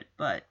into it,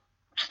 but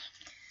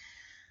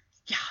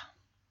yeah.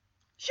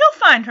 She'll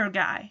find her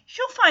guy.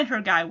 She'll find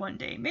her guy one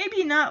day.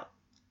 Maybe not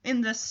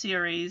in this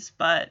series,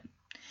 but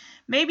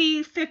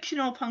maybe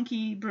fictional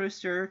Punky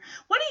Brewster.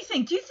 What do you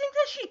think? Do you think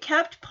that she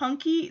kept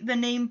Punky, the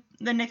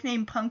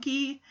nickname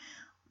Punky,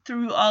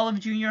 through all of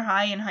junior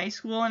high and high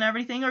school and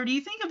everything? Or do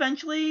you think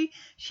eventually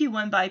she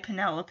went by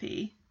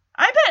Penelope?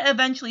 I bet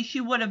eventually she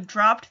would have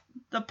dropped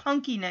the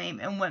Punky name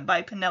and went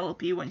by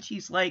Penelope when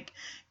she's like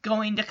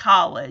going to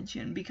college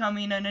and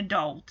becoming an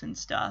adult and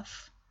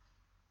stuff.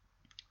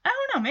 I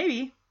don't know,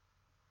 maybe.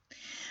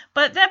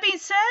 But that being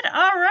said,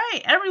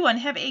 alright, everyone,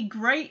 have a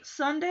great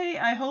Sunday.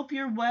 I hope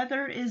your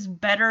weather is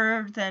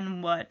better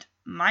than what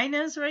mine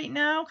is right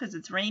now, because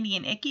it's rainy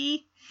and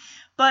icky.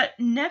 But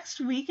next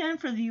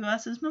weekend for the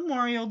U.S. is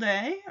Memorial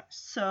Day,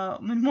 so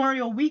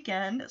Memorial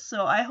Weekend,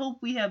 so I hope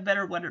we have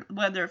better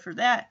weather for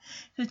that,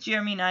 because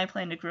Jeremy and I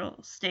plan to grill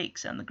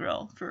steaks on the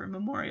grill for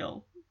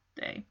Memorial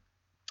Day.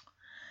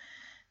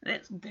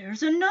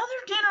 There's another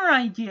dinner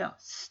idea.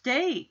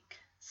 Steak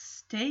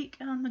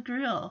on the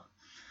grill.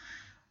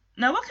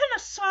 Now, what kind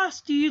of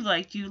sauce do you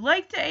like? Do you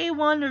like the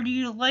A1 or do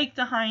you like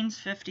the Heinz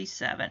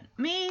 57?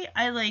 Me,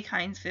 I like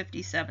Heinz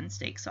 57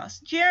 steak sauce.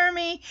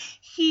 Jeremy,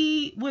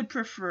 he would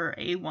prefer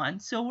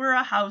A1, so we're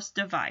a house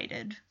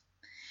divided.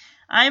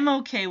 I'm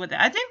okay with it.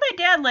 I think my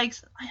dad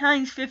likes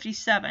Heinz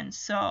 57,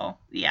 so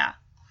yeah.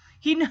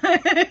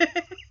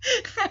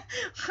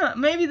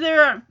 Maybe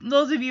there are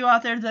those of you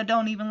out there that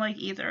don't even like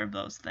either of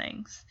those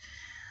things.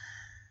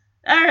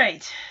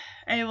 Alright.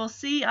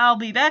 I'll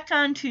be back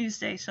on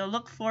Tuesday, so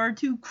look forward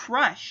to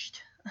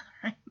Crushed.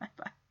 Alright,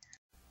 bye-bye.